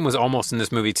Corey Haim was almost in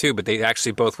this movie too, but they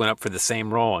actually both went up for the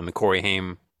same role, and the Corey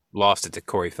Haim lost it to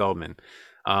Corey Feldman.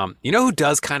 You know who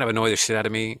does kind of annoy the shit out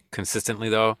of me consistently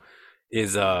though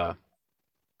is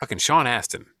fucking Sean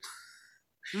Astin.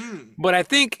 But I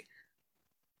think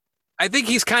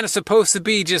he's kind of supposed to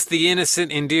be just the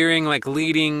innocent, endearing, like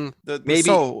leading the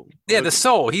soul. Yeah, the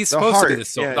soul. He's supposed to be the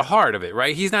soul, the heart of it,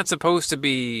 right? He's not supposed to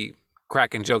be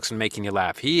cracking jokes and making you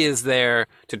laugh. He is there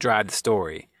to drive the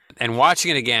story. And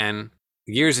watching it again,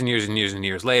 years and years and years and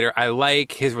years later, I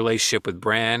like his relationship with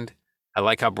Brand. I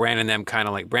like how Brand and them kind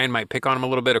of like, Brand might pick on him a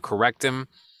little bit or correct him,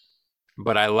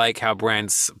 but I like how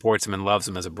Brand supports him and loves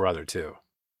him as a brother too.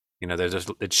 You know,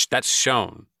 that's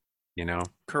shown, you know?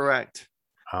 Correct.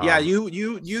 Yeah,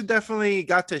 you definitely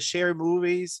got to share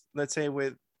movies, let's say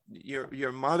with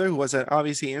your mother, who was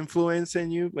obviously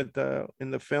influencing you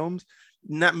in the films.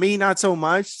 Not so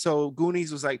much. So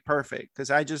Goonies was like perfect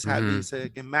because I just had these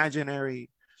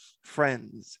imaginary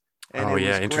friends, and it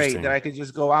was great that I could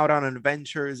just go out on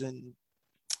adventures and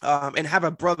have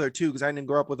a brother too, because I didn't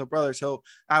grow up with a brother. So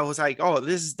I was like, oh,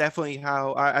 this is definitely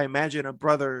how I imagine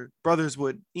brothers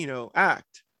would,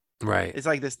 act. Right. It's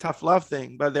like this tough love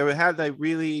thing, but they would have that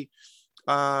really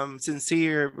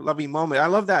sincere, loving moment. I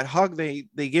love that hug they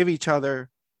give each other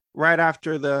right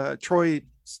after the Troy's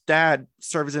dad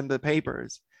serves him the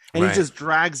papers, and he just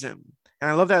drags him.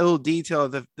 And I love that little detail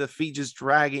of the feet just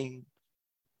dragging,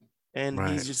 and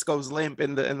he just goes limp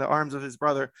in the arms of his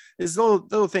brother. It's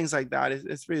little things like that.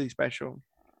 It's really special.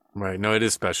 Right. No, it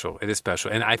is special. It is special.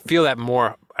 And I feel that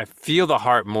more. I feel the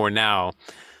heart more now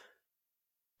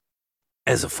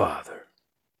as a father.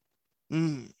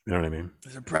 You know what I mean?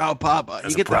 As a proud papa.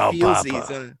 As you get the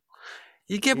feelsies.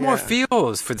 You get more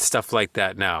feels for stuff like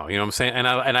that now. You know what I'm saying? And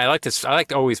I like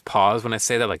to always pause when I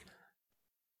say that, like,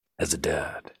 as a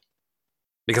dad.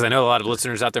 Because I know a lot of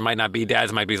listeners out there might not be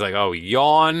dads, might be like, oh,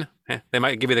 yawn. They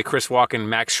might give you the Chris Walken,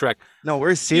 Max Schreck. No,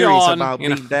 we're serious about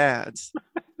being dads.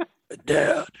 A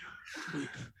dad.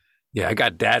 Yeah, I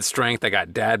got dad strength. I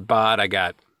got dad bod. I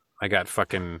got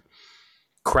fucking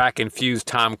crack infused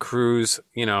Tom Cruise,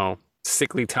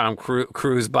 sickly Tom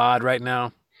Cruise bod right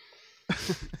now.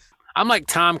 I'm like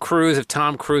Tom Cruise if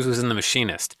Tom Cruise was in The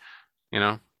Machinist,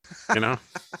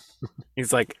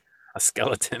 He's like a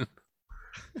skeleton.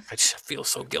 I just feel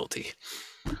so guilty.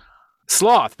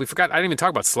 Sloth. I didn't even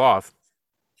talk about Sloth.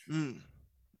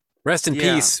 Rest in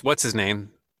peace. What's his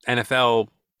name? NFL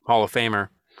Hall of Famer.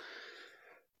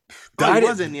 He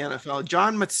was in the NFL.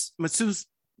 John Matuszek.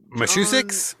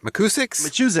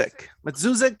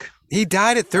 He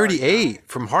died at 38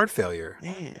 from heart failure.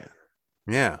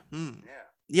 Yeah.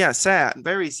 Yeah, sad.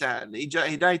 Very sad. He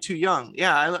died too young.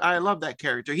 Yeah, I love that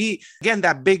character.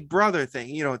 That big brother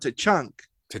thing, to Chunk.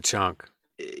 The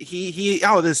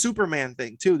Superman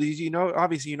thing too.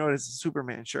 Obviously it's a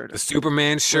Superman shirt. The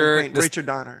Superman shirt. Richard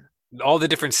Donner. all the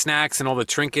different snacks and all the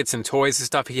trinkets and toys and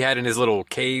stuff he had in his little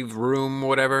cave room,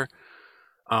 whatever.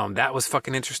 That was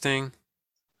fucking interesting.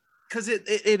 Because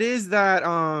it is that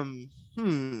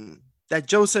that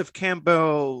Joseph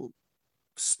Campbell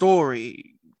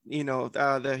story,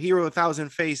 the Hero of a Thousand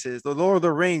Faces, the Lord of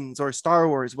the Rings, or Star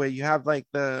Wars, where you have like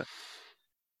the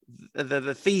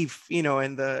thief,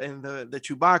 and the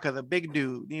Chewbacca, the big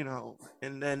dude,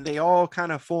 and then they all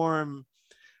kind of form,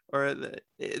 or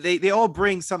they all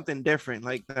bring something different,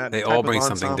 like that. They type all of bring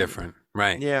something ensemble. different,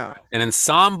 right? Yeah, An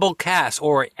ensemble cast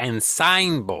or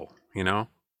ensemble,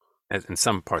 as in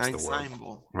some parts of the world.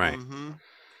 ensemble. Right.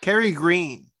 Carrie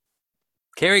Green.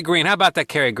 Carrie Green, how about that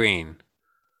Carrie Green?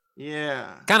 Yeah.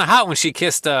 Kind of hot when she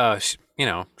kissed, Sean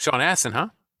Astin, huh?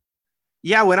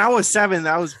 Yeah, when I was 7,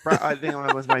 I think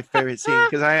that was my favorite scene,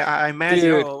 because I imagine,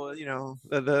 Dude.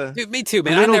 the Dude, me too, the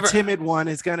man. little timid one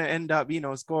is gonna end up,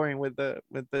 scoring with the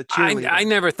cheerleader. I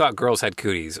never thought girls had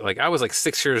cooties. Like I was like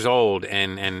 6 years old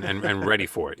and ready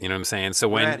for it. You know what I'm saying?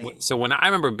 So Ready. when I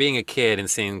remember being a kid and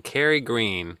seeing Carrie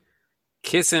Green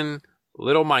kissing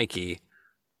little Mikey,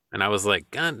 and I was like,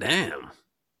 God damn,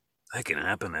 that can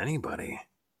happen to anybody.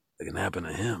 It can happen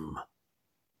to him.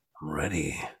 I'm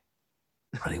ready.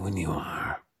 Ready when you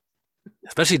are.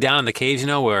 Especially down in the cage,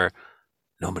 where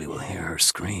nobody will hear her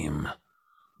scream.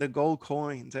 The gold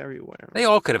coins everywhere. They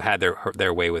all could have had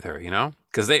their way with her,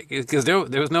 because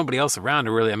there was nobody else around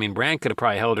to really. I mean, Brand could have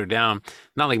probably held her down.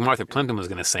 Not like Martha Plimpton was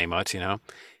going to say much,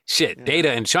 Shit, Yeah.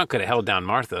 Data and Chunk could have held down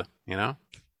Martha,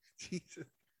 Jesus.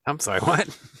 I'm sorry, what?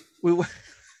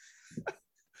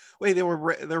 Wait, they're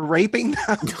raping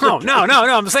now? No.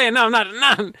 I'm saying no. I'm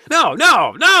not.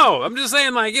 No. I'm just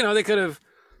saying, like, they could have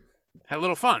had a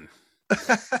little fun.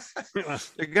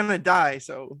 They're gonna die.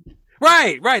 So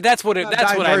Right. That's what I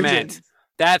Divergent. meant.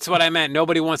 That's what I meant.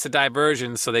 Nobody wants a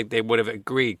diversion, so they would have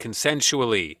agreed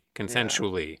consensually.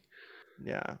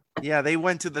 Yeah. They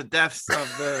went to the depths of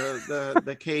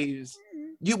the caves.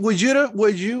 Would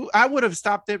you? I would have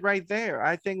stopped it right there.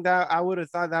 I think that I would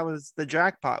have thought that was the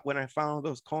jackpot when I found all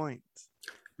those coins.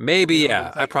 Maybe, yeah.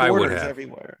 With, I like, probably would quarters have.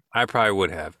 everywhere. I probably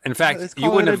would have. In fact, Let's you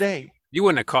call wouldn't it a have. day. You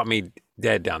wouldn't have caught me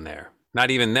dead down there.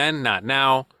 Not even then. Not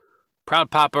now.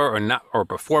 Proud Papa or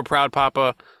before Proud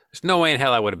Papa. There's no way in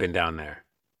hell I would have been down there.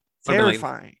 I'd be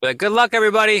Terrifying. like, good luck,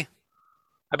 everybody.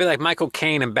 I'd be like Michael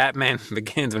Caine in Batman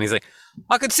Begins when he's like,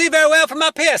 I could see very well from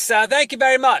up here, sir. Thank you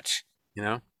very much.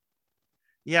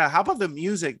 Yeah. How about the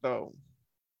music though?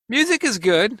 Music is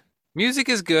good.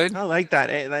 I like that.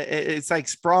 It's like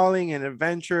sprawling and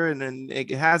adventure, and then it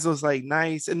has those like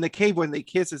nice in the cave when they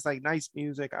kiss. It's like nice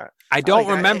music. I don't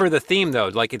like remember the theme though.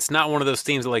 Like it's not one of those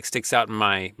themes that like sticks out in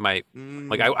my like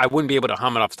I wouldn't be able to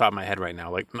hum it off the top of my head right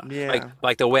now. Like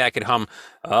the way I could hum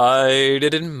I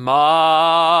did it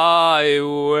my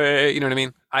way. You know what I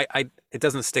mean? I it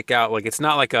doesn't stick out. Like it's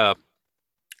not like a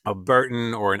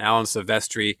Burton or an Alan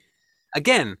Silvestri.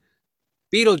 Again,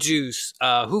 Beetlejuice,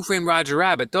 Who Framed Roger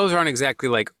Rabbit, those aren't exactly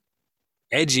like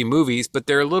edgy movies, but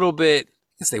they're a little bit, I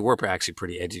guess they were actually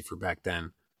pretty edgy for back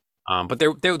then. But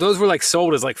those were like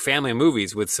sold as like family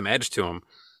movies with some edge to them.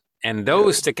 And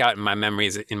those stick out in my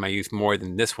memories in my youth more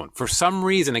than this one. For some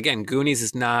reason, again, Goonies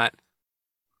was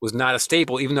not a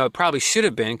staple, even though it probably should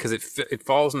have been, because it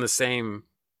falls in the same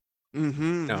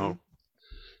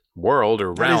world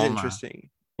or realm. That is interesting.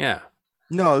 Yeah.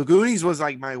 No, Goonies was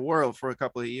like my world for a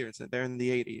couple of years. There in the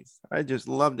 80s. I just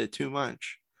loved it too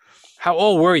much. How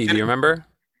old were you? Do you remember?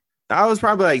 I was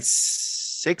probably like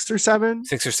 6 or 7.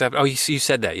 6 or 7. Oh, you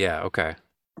said that. Yeah. Okay.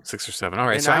 6 or 7. All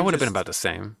right. And So I I would have been just- about the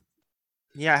same.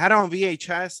 Yeah, I had it on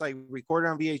VHS, like recorded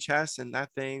on VHS, and that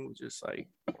thing was just like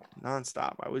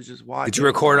nonstop. I was just watching. Did you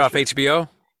record it off watching. HBO?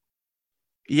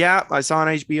 Yeah, I saw on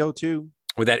HBO too.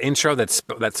 With that intro, that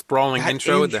sprawling That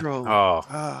intro? intro. Oh.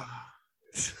 Ah.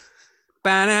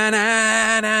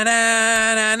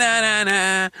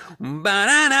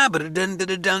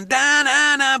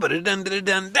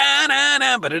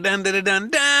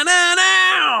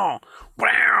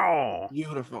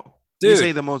 Beautiful. You Dude.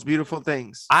 say the most beautiful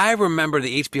things. I remember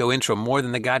the HBO intro more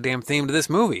than the goddamn theme to this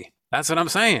movie. That's what I'm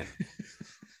saying.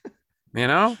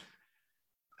 I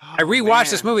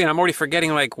rewatched this movie and I'm already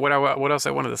forgetting like what else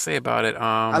I wanted to say about it.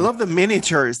 I love the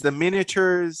miniatures. The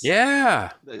miniatures.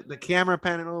 Yeah. The camera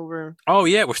panning over. Oh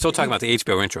yeah, we're still talking about the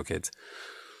HBO intro, kids.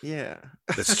 Yeah.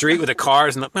 The street with the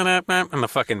cars and the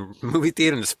fucking movie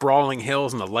theater and the sprawling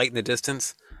hills and the light in the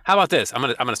distance. How about this? I'm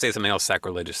gonna say something else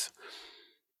sacrilegious.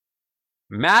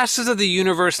 Masters of the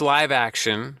Universe live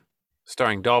action,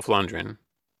 starring Dolph Lundgren,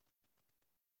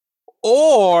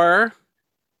 or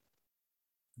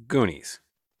Goonies.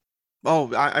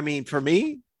 Oh, I mean, for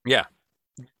me, Yeah.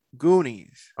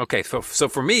 Goonies. Okay, so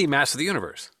for me, Masters of the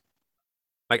Universe.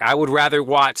 Like I would rather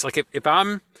watch like if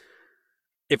I'm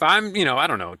I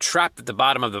don't know, trapped at the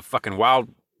bottom of the fucking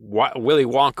Willy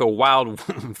Wonka wild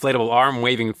inflatable arm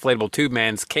waving inflatable tube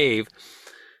man's cave,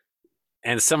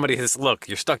 and somebody says, "Look,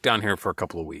 you're stuck down here for a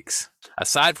couple of weeks.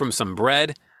 Aside from some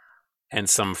bread and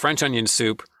some French onion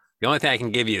soup, the only thing I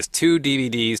can give you is 2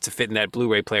 DVDs to fit in that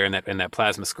Blu-ray player and that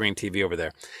plasma screen TV over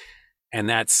there, and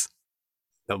that's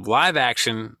the live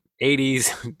action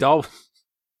 '80s Dolph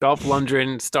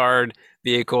Lundgren starred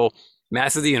vehicle,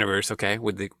 Master of the Universe, okay,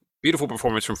 with the beautiful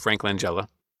performance from Frank Langella,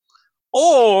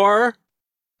 or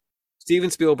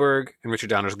Steven Spielberg and Richard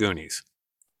Donner's Goonies.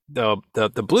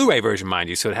 The Blu-ray version, mind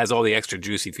you, so it has all the extra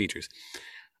juicy features.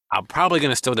 I'm probably going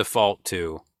to still default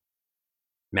to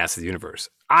Master of the Universe.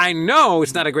 I know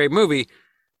it's not a great movie,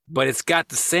 but it's got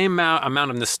the same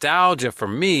amount of nostalgia for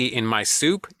me in my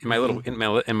soup, in my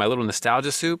little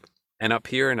nostalgia soup, and up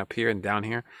here and down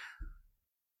here.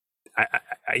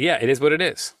 Yeah, it is what it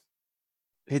is.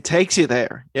 It takes you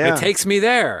there. Yeah. It takes me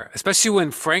there, especially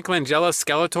when Frank Langella's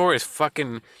Skeletor is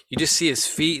fucking, you just see his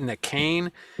feet in the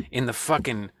cane in the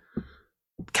fucking,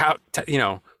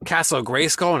 Castle of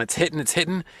Grayskull, and it's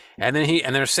hitting. And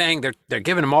then they're saying, they're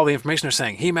giving him all the information. They're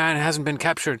saying, He-Man hasn't been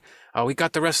captured. We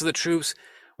got the rest of the troops.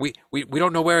 We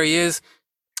don't know where he is.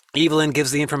 Evelyn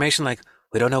gives the information like,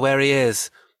 we don't know where he is,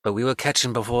 but we will catch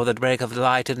him before the break of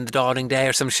light in the dawning day,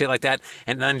 or some shit like that.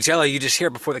 And Angela, you just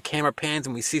hear before the camera pans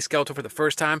and we see Skeletor for the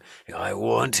first time, I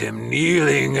want him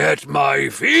kneeling at my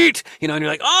feet. And you're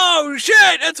like, oh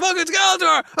shit, that's fucking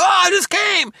Skeletor. Oh, I just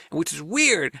came. Which is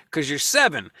weird because you're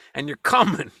 7 and you're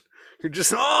coming. You're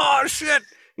just, oh shit.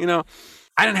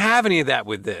 I didn't have any of that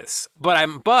with this. But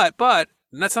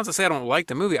that's not to say I don't like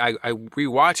the movie. I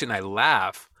rewatch it and I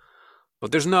laugh.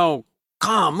 But there's no,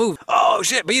 come, move. Oh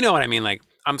shit. But you know what I mean? Like,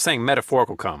 I'm saying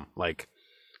metaphorical come, like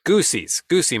goosey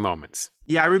moments.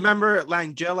 Yeah, I remember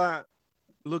Langella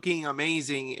looking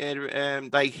amazing,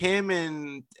 and like him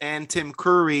and Tim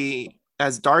Curry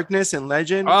as Darkness and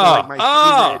Legend were like my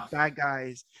favorite bad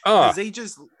guys.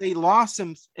 Because they lost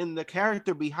him in the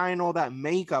character behind all that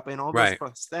makeup and all those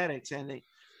prosthetics, and they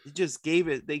just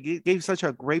gave such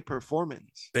a great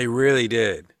performance. They really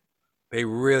did. They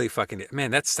really fucking did.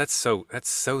 Man, that's so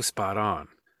spot on.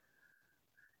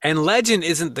 And Legend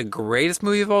isn't the greatest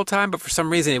movie of all time, but for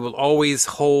some reason it will always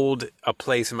hold a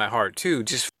place in my heart too.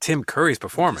 Just Tim Curry's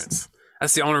performance.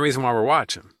 That's the only reason why we're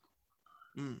watching.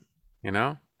 And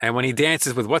when he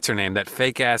dances with what's her name, that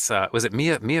fake ass, was it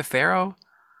Mia Farrow?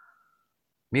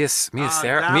 Mia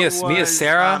Sarah? Mia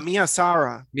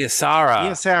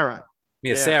Sarah.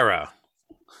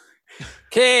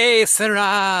 Okay,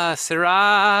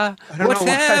 Sarah,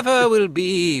 whatever will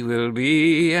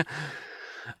be.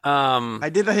 I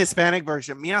did the Hispanic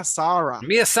version, Mia Sarah.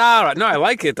 No, I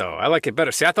like it though. I like it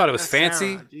better. See, I thought it was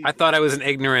fancy. I thought I was an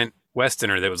ignorant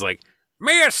Westerner that was like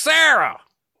Mia Sarah,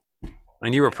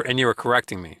 and you were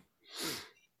correcting me.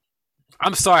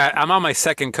 I'm sorry. I'm on my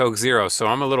second Coke Zero, so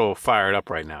I'm a little fired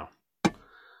up right now.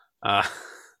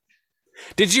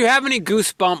 Did you have any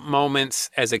goosebump moments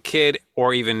as a kid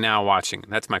or even now watching?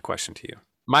 That's my question to you.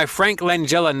 My Frank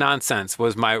Langella nonsense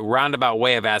was my roundabout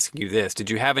way of asking you this. Did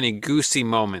you have any goosey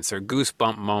moments or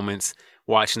goosebump moments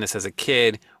watching this as a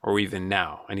kid or even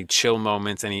now? Any chill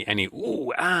moments? Any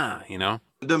ooh,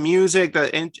 The music,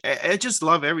 I just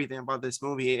love everything about this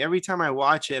movie. Every time I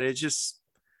watch it, I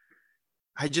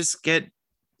just get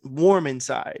warm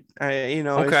inside.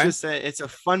 It's a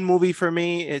fun movie for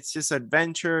me. It's just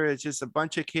adventure. It's just a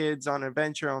bunch of kids on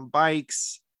adventure on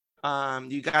bikes.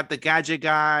 You got the gadget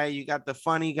guy, you got the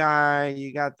funny guy,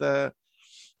 you got the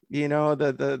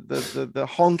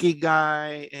honky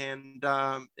guy, and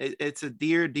it's a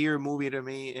dear movie to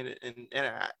me, and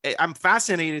I'm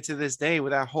fascinated to this day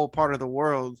with that whole part of the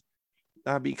world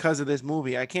because of this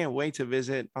movie. I can't wait to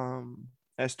visit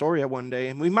Astoria one day,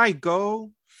 and we might go.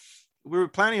 We were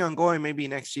planning on going maybe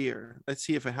next year. Let's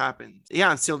see if it happens.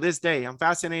 Yeah, until this day, I'm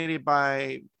fascinated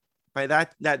by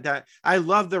that. I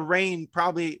love the rain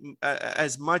probably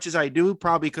as much as I do,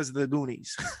 probably because of the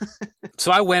Goonies.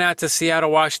 So I went out to Seattle,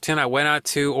 Washington. I went out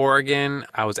to Oregon.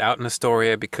 I was out in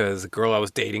Astoria because the girl I was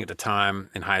dating at the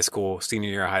time in high school, senior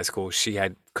year of high school, she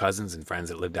had cousins and friends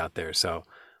that lived out there. So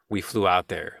we flew out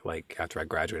there like after I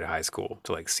graduated high school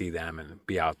to like see them and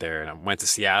be out there. And I went to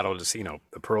Seattle to see,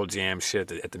 the Pearl Jam shit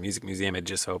at the Music Museum had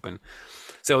just opened.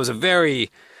 So it was a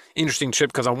very interesting trip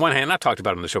because on one hand, I've talked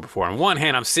about it on the show before. On one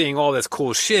hand, I'm seeing all this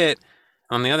cool shit.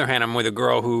 On the other hand, I'm with a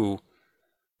girl who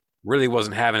really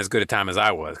wasn't having as good a time as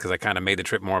I was because I kind of made the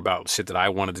trip more about shit that I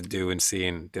wanted to do and see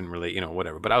and didn't really,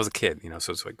 whatever. But I was a kid,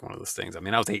 so it's like one of those things. I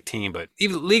mean, I was 18, but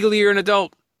even legally you're an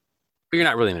adult, but you're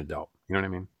not really an adult. You know what I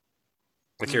mean?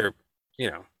 Like you're,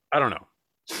 I don't know.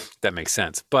 That makes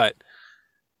sense. But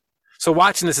so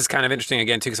watching this is kind of interesting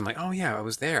again too, because I'm like, oh yeah, I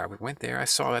was there. I went there. I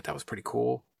saw that. That was pretty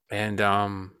cool. And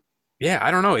yeah,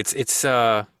 I don't know. It's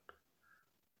a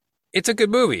good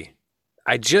movie.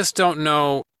 I just don't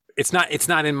know. It's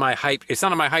not in my hype. It's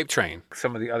not on my hype train.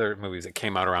 Some of the other movies that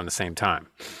came out around the same time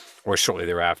or shortly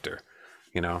thereafter,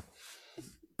 you know.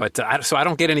 But so I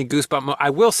don't get any goosebump. I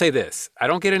will say this: I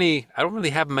don't really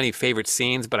have many favorite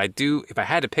scenes, but I do. If I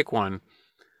had to pick one,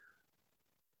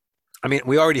 I mean,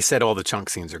 we already said all the chunk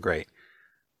scenes are great,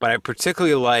 but I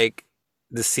particularly like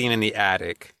the scene in the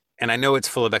attic. And I know it's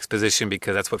full of exposition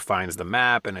because that's what finds the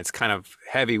map, and it's kind of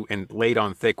heavy and laid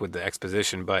on thick with the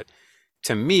exposition. But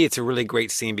to me, it's a really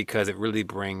great scene because it really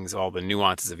brings all the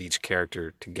nuances of each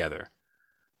character together.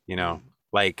 You know,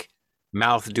 like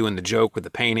Mouth doing the joke with the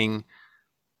painting,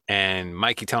 and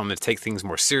Mikey telling him to take things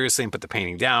more seriously and put the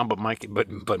painting down. But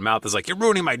Mouth is like, "You're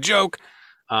ruining my joke."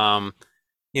 You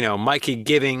know, Mikey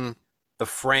giving the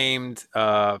framed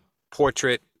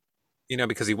portrait, you know,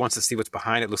 because he wants to see what's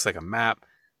behind it. Looks like a map.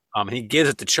 He gives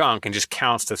it to Chunk and just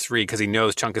counts to 3 because he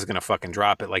knows Chunk is going to fucking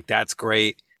drop it. Like, that's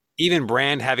great. Even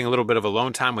Brand having a little bit of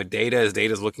alone time with Data as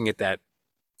Data's looking at that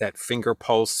finger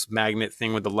pulse magnet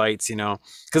thing with the lights, you know,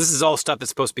 because this is all stuff that's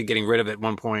supposed to be getting rid of at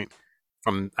one point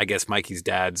from, I guess, Mikey's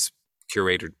dad's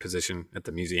curator position at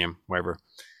the museum, wherever.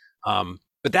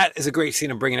 But that is a great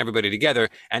scene of bringing everybody together.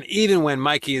 And even when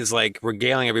Mikey is like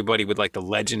regaling everybody with like the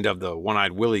legend of the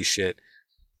One-Eyed Willie shit,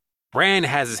 Brand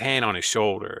has his hand on his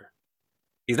shoulder.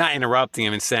 He's not interrupting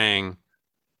him and saying,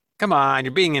 "Come on,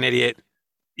 you're being an idiot."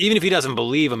 Even if he doesn't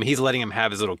believe him, he's letting him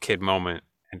have his little kid moment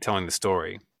and telling the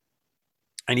story.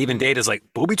 And even Data's like,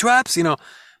 "Booby traps?" You know,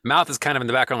 Mouth is kind of in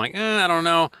the background like, I don't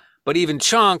know. But even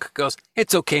Chunk goes,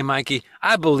 "It's okay, Mikey.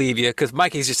 I believe you," because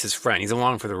Mikey's just his friend. He's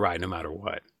along for the ride no matter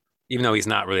what. Even though he's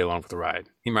not really along for the ride.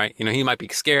 He might be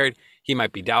scared. He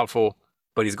might be doubtful,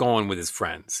 but he's going with his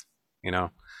friends, you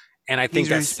know? And I think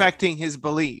he's respecting his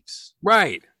beliefs.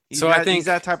 Right. I think he's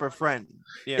that type of friend.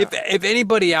 Yeah. If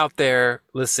anybody out there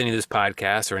listening to this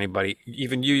podcast, or anybody,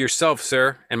 even you yourself,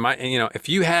 sir, and you know, if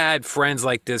you had friends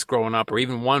like this growing up, or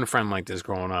even one friend like this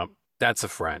growing up, that's a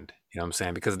friend. You know what I'm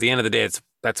saying? Because at the end of the day,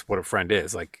 that's what a friend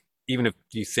is. Like, even if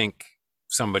you think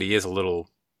somebody is a little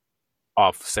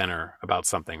off center about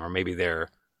something, or maybe they're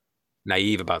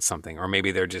naive about something, or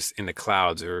maybe they're just in the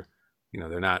clouds, or, you know,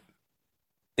 they're not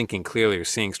thinking clearly or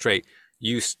seeing straight,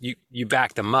 you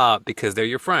back them up because they're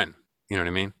your friend. You know what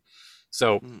I mean?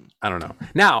 So I don't know.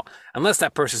 Now, unless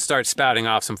that person starts spouting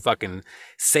off some fucking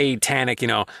satanic, you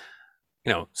know,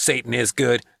 Satan is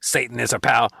good, Satan is our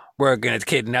pal, we're gonna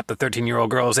kidnap the 13-year-old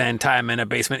girls and tie them in a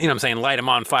basement, you know what I'm saying, light them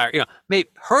on fire, you know, maybe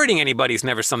hurting anybody is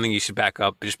never something you should back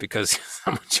up just because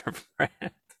someone's your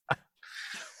friend.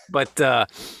 But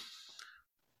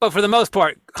for the most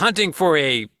part, hunting for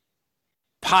a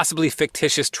possibly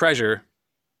fictitious treasure,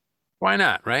 why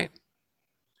not, right?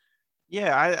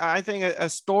 Yeah, I think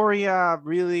Astoria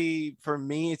really, for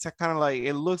me, it's a kind of like,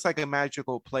 it looks like a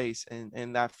magical place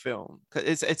in that film.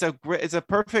 'Cause it's a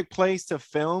perfect place to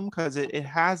film because it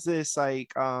has this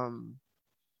like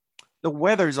the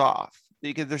weather's off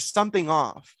because there's something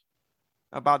off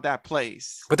about that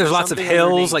place. But there's lots of something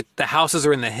hills, underneath. like the houses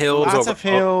are in the hills. Lots of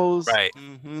hills. right.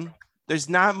 There's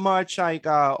not much like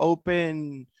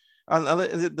open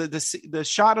the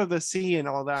shot of the sea and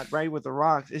all that, right, with the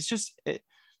rocks. It's just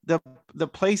the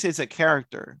place is a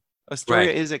character. Astoria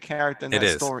Right. is a character in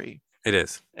that story. It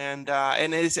is. And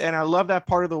I love that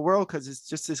part of the world because it's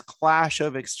just this clash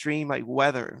of extreme like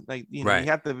weather. Like, you know, Right.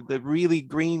 you have the really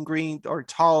green or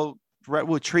tall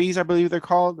redwood trees, I believe they're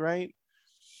called, right?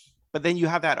 But then you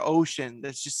have that ocean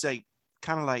that's just like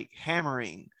kind of like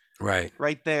hammering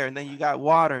Right there, and then you got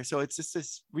water. So it's just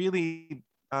this really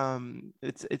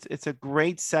it's a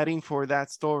great setting for that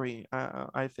story.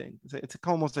 I think it's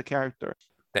almost a character.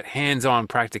 That hands-on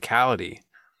practicality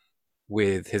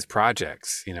with his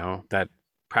projects, you know, that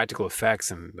practical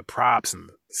effects and the props and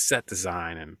the set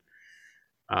design and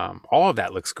all of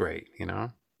that looks great, you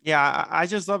know. Yeah, I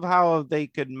just love how they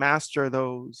could master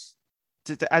those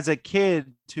as a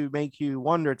kid, to make you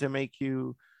wonder, to make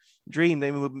you dream.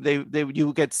 You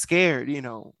would get scared, you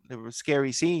know. There were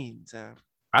scary scenes.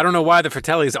 I don't know why the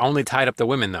Fratellis only tied up the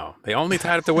women, though. They only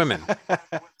tied up the women.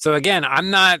 So again,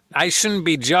 I shouldn't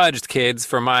be judged, kids,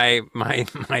 for my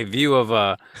view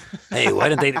of hey, why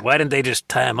didn't they just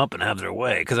tie them up and have their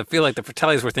way? Because I feel like the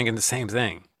Fratellis were thinking the same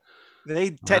thing.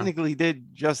 They technically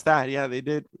did just that. Yeah, they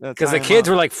did. Because the kids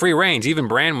were like free range. Even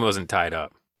Bran wasn't tied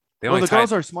up. The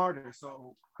girls are smarter,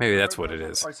 so maybe that's what it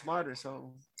is. Are smarter,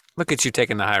 so look at you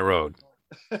taking the high road.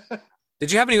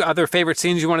 Did you have any other favorite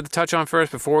scenes you wanted to touch on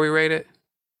first before we rate it?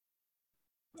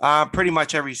 Pretty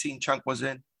much every scene Chunk was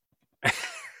in.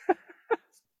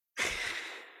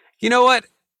 You know what?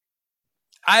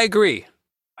 I agree.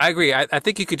 I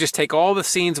think you could just take all the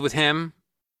scenes with him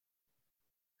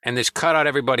and just cut out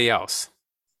everybody else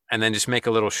and then just make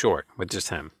a little short with just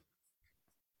him.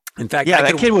 In fact, Yeah,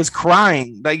 that kid was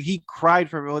crying. Like he cried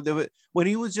for when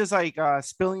he was just like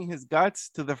spilling his guts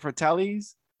to the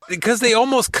Fratellis. because they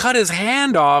almost cut his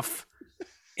hand off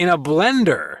in a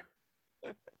blender.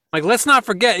 Like, let's not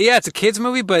forget, yeah, it's a kid's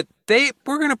movie, but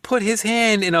we're going to put his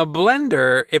hand in a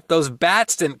blender if those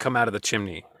bats didn't come out of the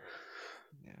chimney.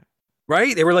 Yeah.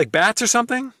 Right? They were like bats or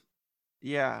something?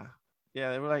 Yeah.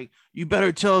 Yeah, they were like, you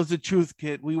better tell us the truth,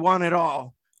 kid. We want it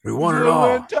all. We want it So all.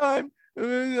 One time,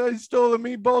 I stole a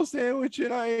meatball sandwich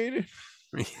and I ate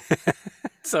it.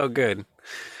 So good.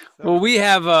 Well, we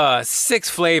have 6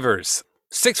 flavors.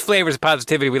 6 flavors of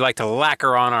positivity we like to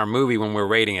lacquer on our movie when we're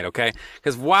rating it, okay?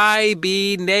 Because why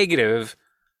be negative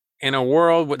in a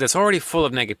world that's already full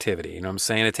of negativity? You know what I'm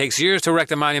saying? It takes years to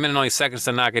erect a monument and only seconds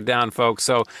to knock it down, folks.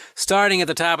 So starting at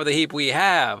the top of the heap, we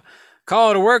have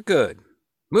Call It a Work good,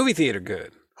 movie theater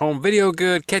good, home video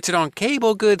good, catch it on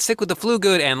cable good, sick with the flu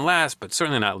good, and last but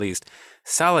certainly not least,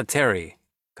 solitary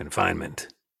confinement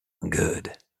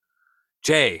good.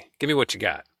 Jay, give me what you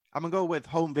got. I'm gonna go with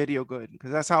home video good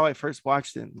because that's how I first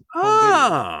watched it.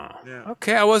 Oh, Yeah.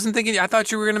 okay. I wasn't thinking. I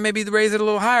thought you were gonna maybe raise it a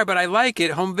little higher, but I like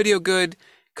it. Home video good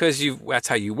because that's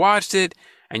how you watched it,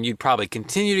 and you'd probably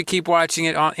continue to keep watching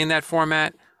it in that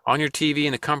format on your TV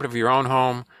in the comfort of your own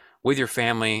home with your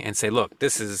family, and say, "Look,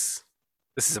 this is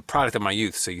a product of my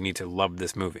youth, so you need to love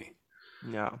this movie."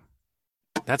 Yeah.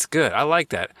 That's good. I like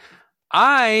that.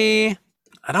 I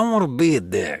don't want to be a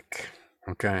dick,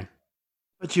 okay,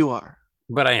 But you are.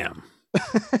 but I am.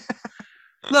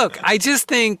 Look, I just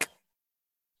think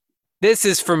this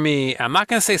is for me. I'm not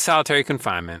going to say solitary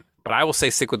confinement, but I will say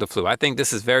sick with the flu. I think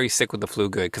this is very sick with the flu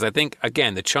good because I think,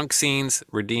 again, the chunk scenes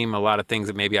redeem a lot of things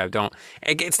that maybe I don't.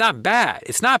 It's not bad.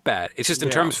 It's not bad. It's just in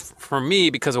terms for me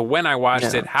because of when I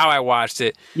watched it, how I watched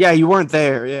it. Yeah, you weren't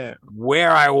there. Yeah.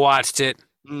 Where I watched it,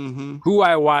 who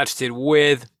I watched it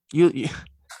with. You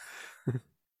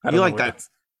I don't know like what that. it is.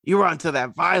 You were onto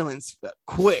that violence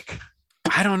quick.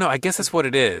 I don't know. I guess that's what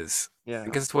it is. Yeah. I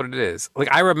guess that's what it is. Like,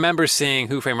 I remember seeing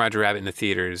Who Framed Roger Rabbit in the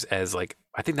theaters as, like,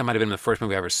 I think that might have been the first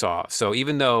movie I ever saw. So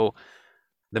even though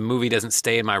the movie doesn't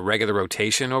stay in my regular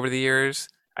rotation over the years,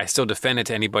 I still defend it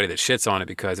to anybody that shits on it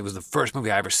because it was the first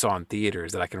movie I ever saw in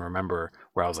theaters that I can remember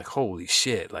where I was like, holy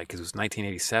shit. Like, it was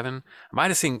 1987. I might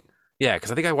have seen, yeah,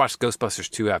 because I think I watched Ghostbusters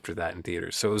 2 after that in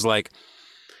theaters. So it was like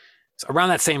around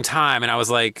that same time, and I was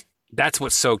like, that's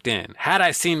what soaked in. Had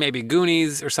I seen maybe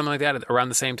Goonies or something like that around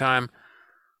the same time,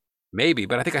 maybe.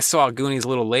 But I think I saw Goonies a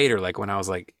little later, like when I was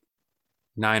like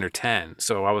 9 or 10.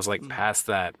 So I was like past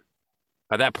that.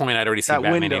 By that point, I'd already seen That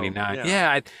Batman window, '89.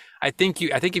 yeah. I think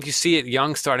if you see it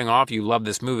young starting off, you love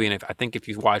this movie. And I think if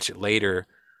you watch it later,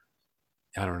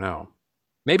 I don't know.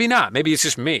 Maybe not. Maybe it's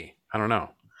just me. I don't know.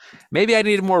 Maybe I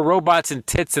needed more robots and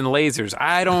tits and lasers.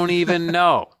 I don't even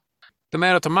know.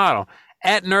 Tomato.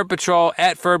 At Nerd Patrol,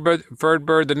 at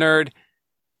Ferdbird the Nerd.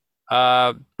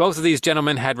 Both of these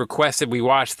gentlemen had requested we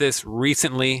watch this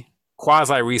recently,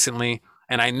 quasi-recently,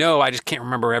 and I know I just can't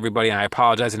remember everybody, and I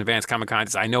apologize in advance, Comic-Con.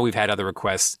 I know we've had other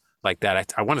requests like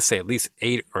that. I want to say at least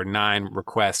 8 or 9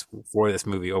 requests for this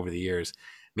movie over the years.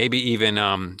 Maybe even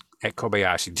at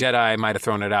Kobayashi Jedi might have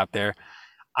thrown it out there.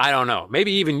 I don't know.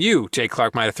 Maybe even you, Jay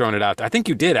Clark, might have thrown it out there. I think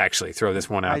you did actually throw this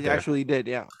one out there. I actually did,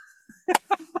 yeah.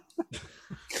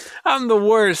 I'm the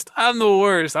worst.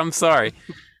 I'm sorry.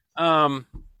 But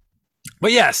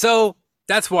yeah, so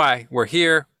that's why we're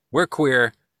here. We're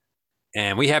queer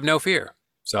and we have no fear.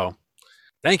 So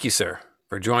thank you, sir,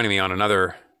 for joining me on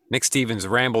another Nick Stevens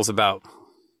rambles about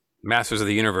Masters of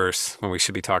the Universe when we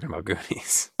should be talking about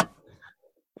Goonies.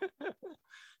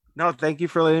 No, thank you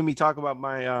for letting me talk about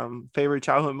my favorite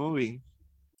childhood movie.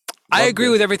 I Loved agree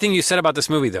it. with everything you said about this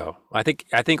movie, though. I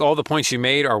think all the points you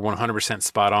made are 100%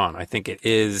 spot on. I think it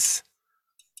is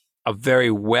a very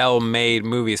well-made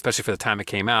movie, especially for the time it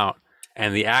came out.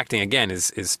 And the acting, again,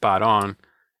 is spot on.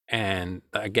 And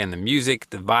again, the music,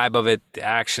 the vibe of it, the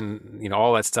action,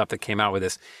 all that stuff that came out with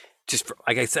this. Just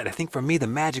like I said, I think for me, the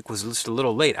magic was just a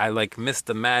little late. I missed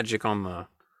the magic on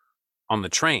the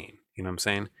train. You know what I'm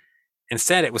saying?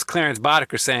 Instead, it was Clarence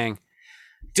Boddicker saying,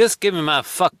 "Just give me my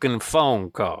fucking phone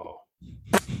call."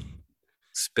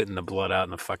 Spitting the blood out in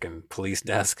the fucking police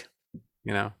desk,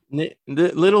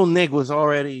 Little Nick was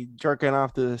already jerking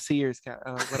off the Sears,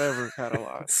 whatever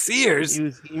catalog. Sears?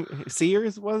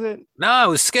 Sears, was it? No, it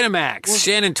was Skinamax. Well,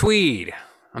 Shannon Tweed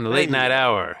on the late There you night go.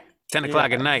 hour. 10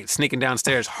 o'clock at Yeah. night, sneaking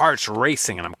downstairs, hearts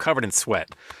racing, and I'm covered in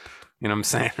sweat. You know what I'm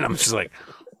saying? And I'm just like,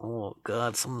 oh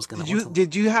God, someone's gonna.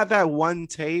 Did you have that one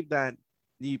tape that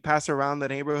you passed around the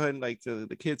neighborhood, like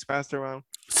the kids passed around?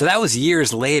 So that was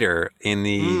years later in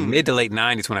the mid to late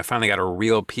 90s when I finally got a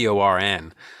real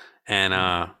PORN and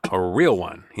a real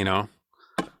one, you know?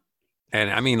 And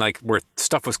I mean, like where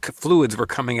fluids were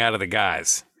coming out of the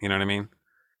guys. You know what I mean?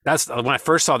 That's when I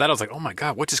first saw that, I was like, oh my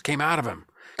God, what just came out of him?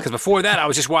 Because before that, I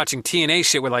was just watching TNA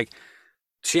shit where like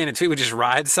Shannon Tweet would just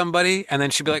ride somebody and then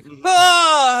she'd be like,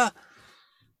 ah!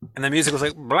 And the music was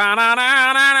like, blah, da,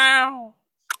 da, da, da.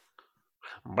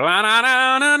 Blah, da,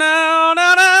 da, da, da,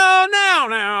 da, da, da,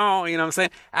 da. You know what I'm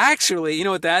saying? Actually, you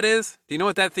know what that is? Do you know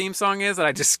what that theme song is that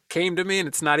I just came to me and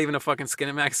it's not even a fucking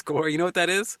Skinemax score? You know what that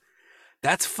is?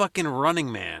 That's fucking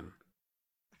Running Man.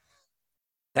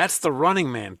 That's the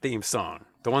Running Man theme song.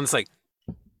 The one's like,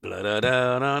 blah, da,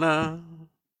 da, da, da.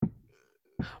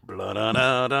 Blah, da,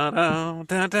 da, da, da,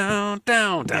 da, da,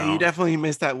 da, da. Yeah, you definitely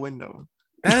missed that window.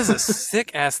 That is a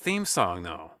sick ass theme song,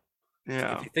 though.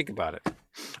 Yeah. If you think about it,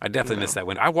 I definitely missed that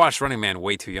window. I watched Running Man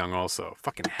way too young, also.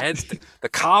 Fucking heads, the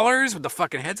collars with the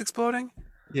fucking heads exploding.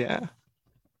 Yeah.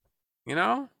 You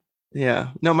know? Yeah.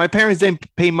 No, my parents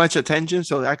didn't pay much attention,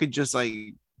 so I could just like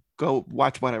go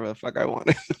watch whatever the fuck I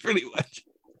wanted, pretty much.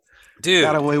 Dude.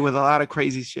 Got away with a lot of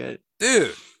crazy shit.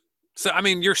 Dude. So, I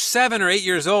mean, you're 7 or 8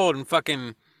 years old and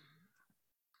fucking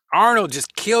Arnold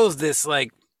just kills this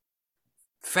like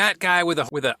fat guy with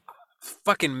a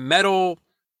fucking metal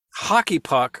hockey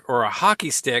puck or a hockey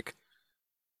stick,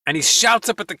 and he shouts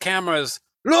up at the cameras,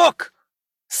 "Look,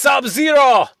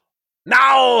 Sub-Zero!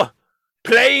 Now,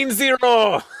 Plane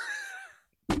Zero!"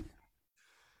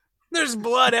 There's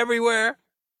blood everywhere,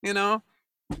 you know?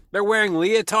 They're wearing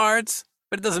leotards,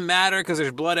 but it doesn't matter because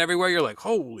there's blood everywhere. You're like,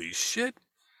 holy shit.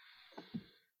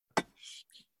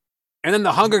 And then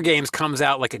the Hunger Games comes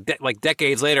out like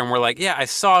decades later, and we're like, yeah, I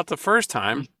saw it the first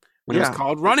time when it was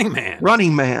called Running Man.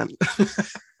 Running Man.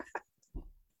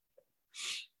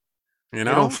 You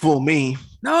know? Don't fool me.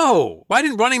 No. Why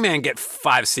didn't Running Man get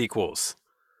 5 sequels?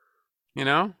 You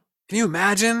know? Can you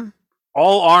imagine?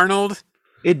 All Arnold?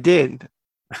 It did.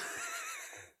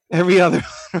 Every other.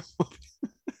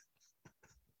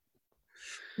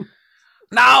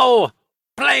 Now,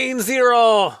 Plane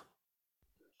Zero.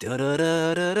 Da da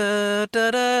da da da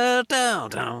da da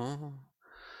da.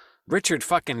 Richard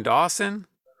fucking Dawson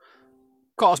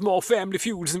caused more family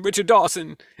feuds than Richard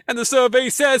Dawson, and the survey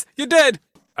says you're dead.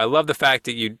 I love the fact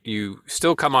that you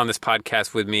still come on this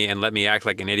podcast with me and let me act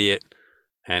like an idiot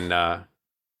and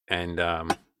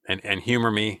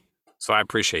humor me. So I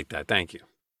appreciate that. Thank you.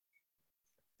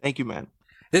 Thank you, man.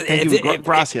 Thank you.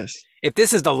 Gracias. If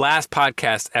this is the last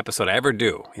podcast episode I ever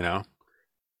do, you know,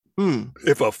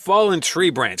 if a fallen tree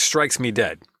branch strikes me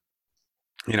dead,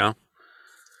 you know,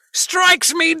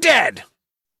 strikes me dead.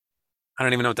 I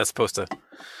don't even know what that's supposed to.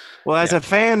 Well, as a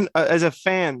fan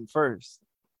first,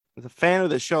 as a fan of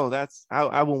the show, that's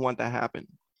I won't want that happen.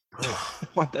 I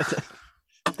want that to,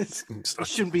 it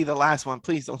shouldn't be the last one.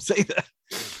 Please don't say that.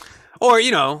 Or,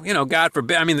 you know, God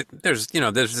forbid. I mean, there's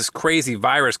this crazy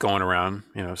virus going around,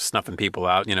 you know, snuffing people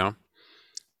out, you know.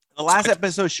 The last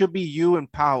episode should be you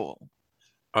and Powell.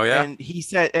 Oh, yeah? And he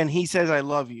says, I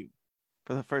love you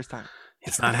for the first time.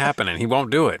 It's not happening. He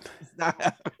won't do it. It's not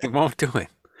happening. He won't do it.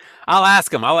 I'll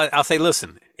ask him. I'll say,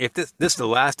 listen, if this is the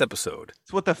last episode.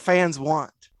 It's what the fans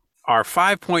want. Our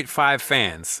 5.5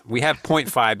 fans, we have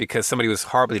 0.5 because somebody was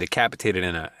horribly decapitated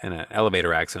in an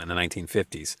elevator accident in the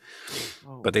 1950s.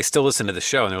 Oh. But they still listen to the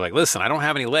show, and they're like, listen, I don't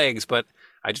have any legs, but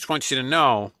I just want you to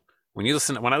know, when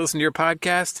I listen to your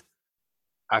podcast,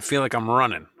 I feel like I'm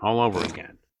running all over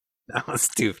again. Now,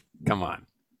 Stu, come on.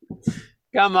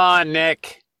 Come on,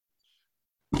 Nick.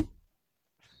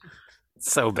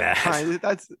 So bad.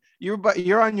 That's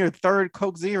you're on your 3rd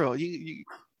Coke Zero. You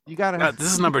gotta.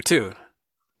 This is number 2.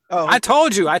 Oh, I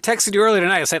told you. I texted you earlier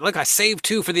tonight. I said, look, I saved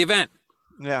 2 for the event.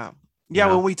 Yeah.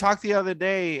 When we talked the other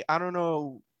day, I don't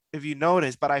know if you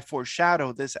noticed, but I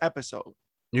foreshadowed this episode.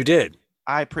 You did.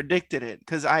 I predicted it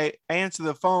because I answered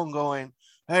the phone going,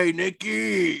 "Hey,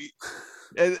 Nikki,"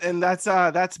 and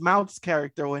that's Mouth's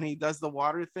character when he does the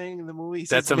water thing in the movie.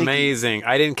 That's amazing.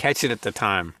 I didn't catch it at the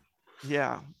time.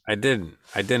 Yeah, I didn't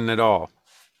at all.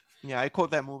 Yeah, I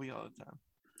quote that movie all the time.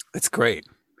 It's great.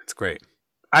 It's great.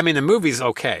 I mean, the movie's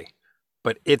okay,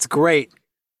 but it's great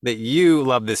that you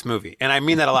love this movie. And I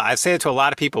mean that a lot. I say it to a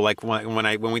lot of people, like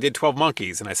when we did 12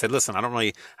 Monkeys, and I said, listen,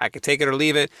 I could take it or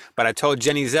leave it, but I told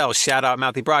Jenny Zell, shout out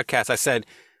Mouthy Broadcast, I said,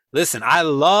 listen, I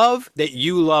love that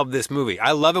you love this movie.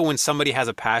 I love it when somebody has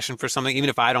a passion for something, even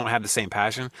if I don't have the same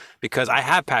passion, because I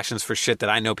have passions for shit that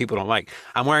I know people don't like.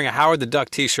 I'm wearing a Howard the Duck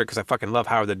t-shirt because I fucking love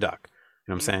Howard the Duck.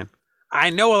 You know what I'm saying? I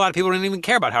know a lot of people don't even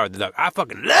care about Howard the Duck. I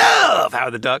fucking love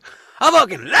Howard the Duck. I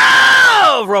fucking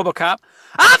love RoboCop.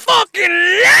 I fucking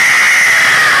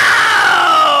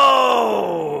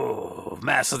love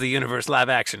Masters of the Universe live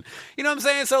action. You know what I'm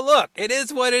saying? So look, it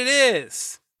is what it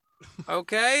is.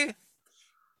 Okay?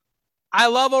 I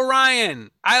love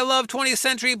Orion. I love 20th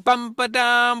Century.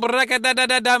 Bum-ba-dum,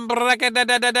 braka-da-da-da-dum,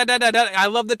 braka-da-da-da-da-da-da. I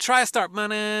love the TriStar.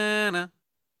 Manana.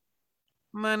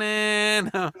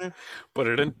 Manana.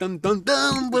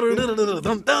 Ba-da-dun-dun-dun-dun,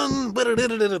 ba-da-da-da-da-dun-dun,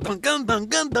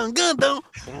 ba-da-da-da-da-dun-dun-dun-dun-dun-dun.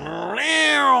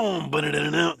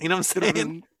 You know what I'm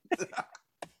saying?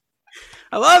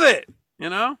 I love it. You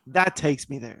know? That takes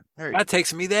me there. That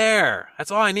takes me there.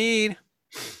 That's all I need.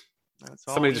 That's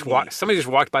all Somebody we just need. walked. Somebody just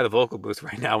walked by the vocal booth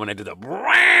right now when I did the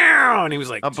brown. And he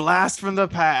was like, A blast from the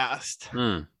past.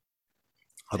 A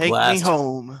Take blast. me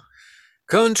home.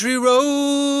 Country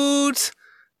roads,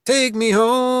 take me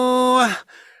home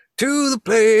to the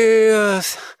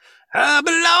place I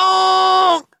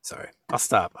belong. Sorry, I'll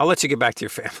stop. I'll let you get back to your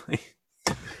family.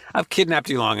 I've kidnapped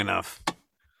you long enough,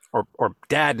 or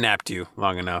dad napped you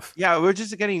long enough. Yeah, we're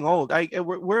just getting old.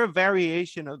 We're a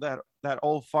variation of that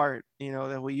old fart,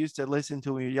 that we used to listen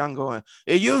to when we were young. Going,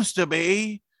 it used to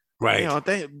be, Right.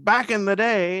 back in the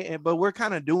day. But we're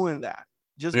kind of doing that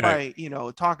just Right.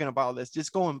 by talking about this,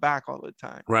 just going back all the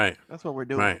time. Right. That's what we're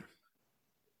doing. Right.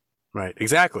 Right.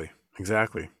 Exactly.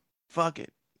 Fuck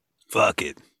it. Fuck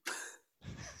it.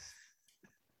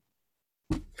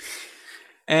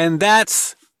 And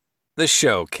that's the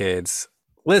show, kids.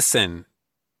 Listen,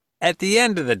 at the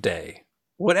end of the day,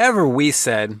 whatever we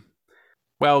said,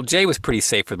 well, Jay was pretty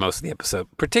safe for most of the episode,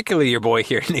 particularly your boy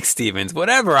here, Nick Stevens.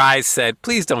 Whatever I said,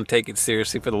 please don't take it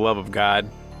seriously for the love of God.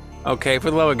 Okay,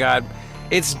 for the love of God.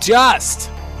 It's just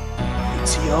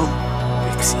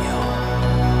Fiction.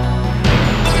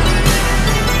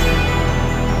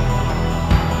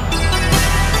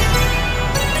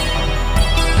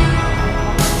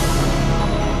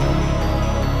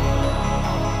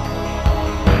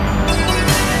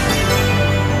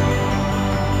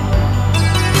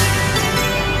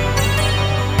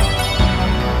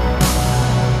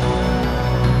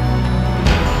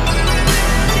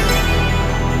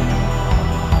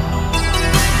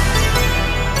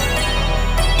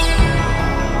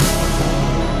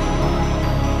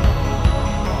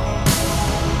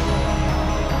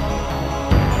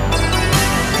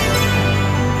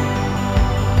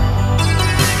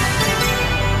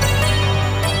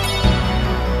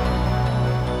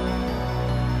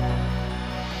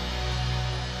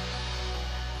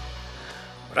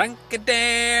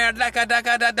 Ranka-dare,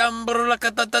 laka-daka-da-dum,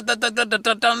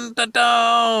 braka-da-da-da-da-da-dum,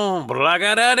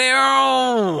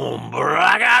 braka-da-dum,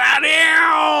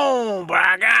 braka-da-dum,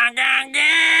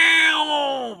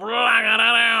 braka-da-dum,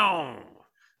 braka-da-dum.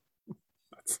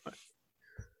 That's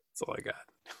all I got.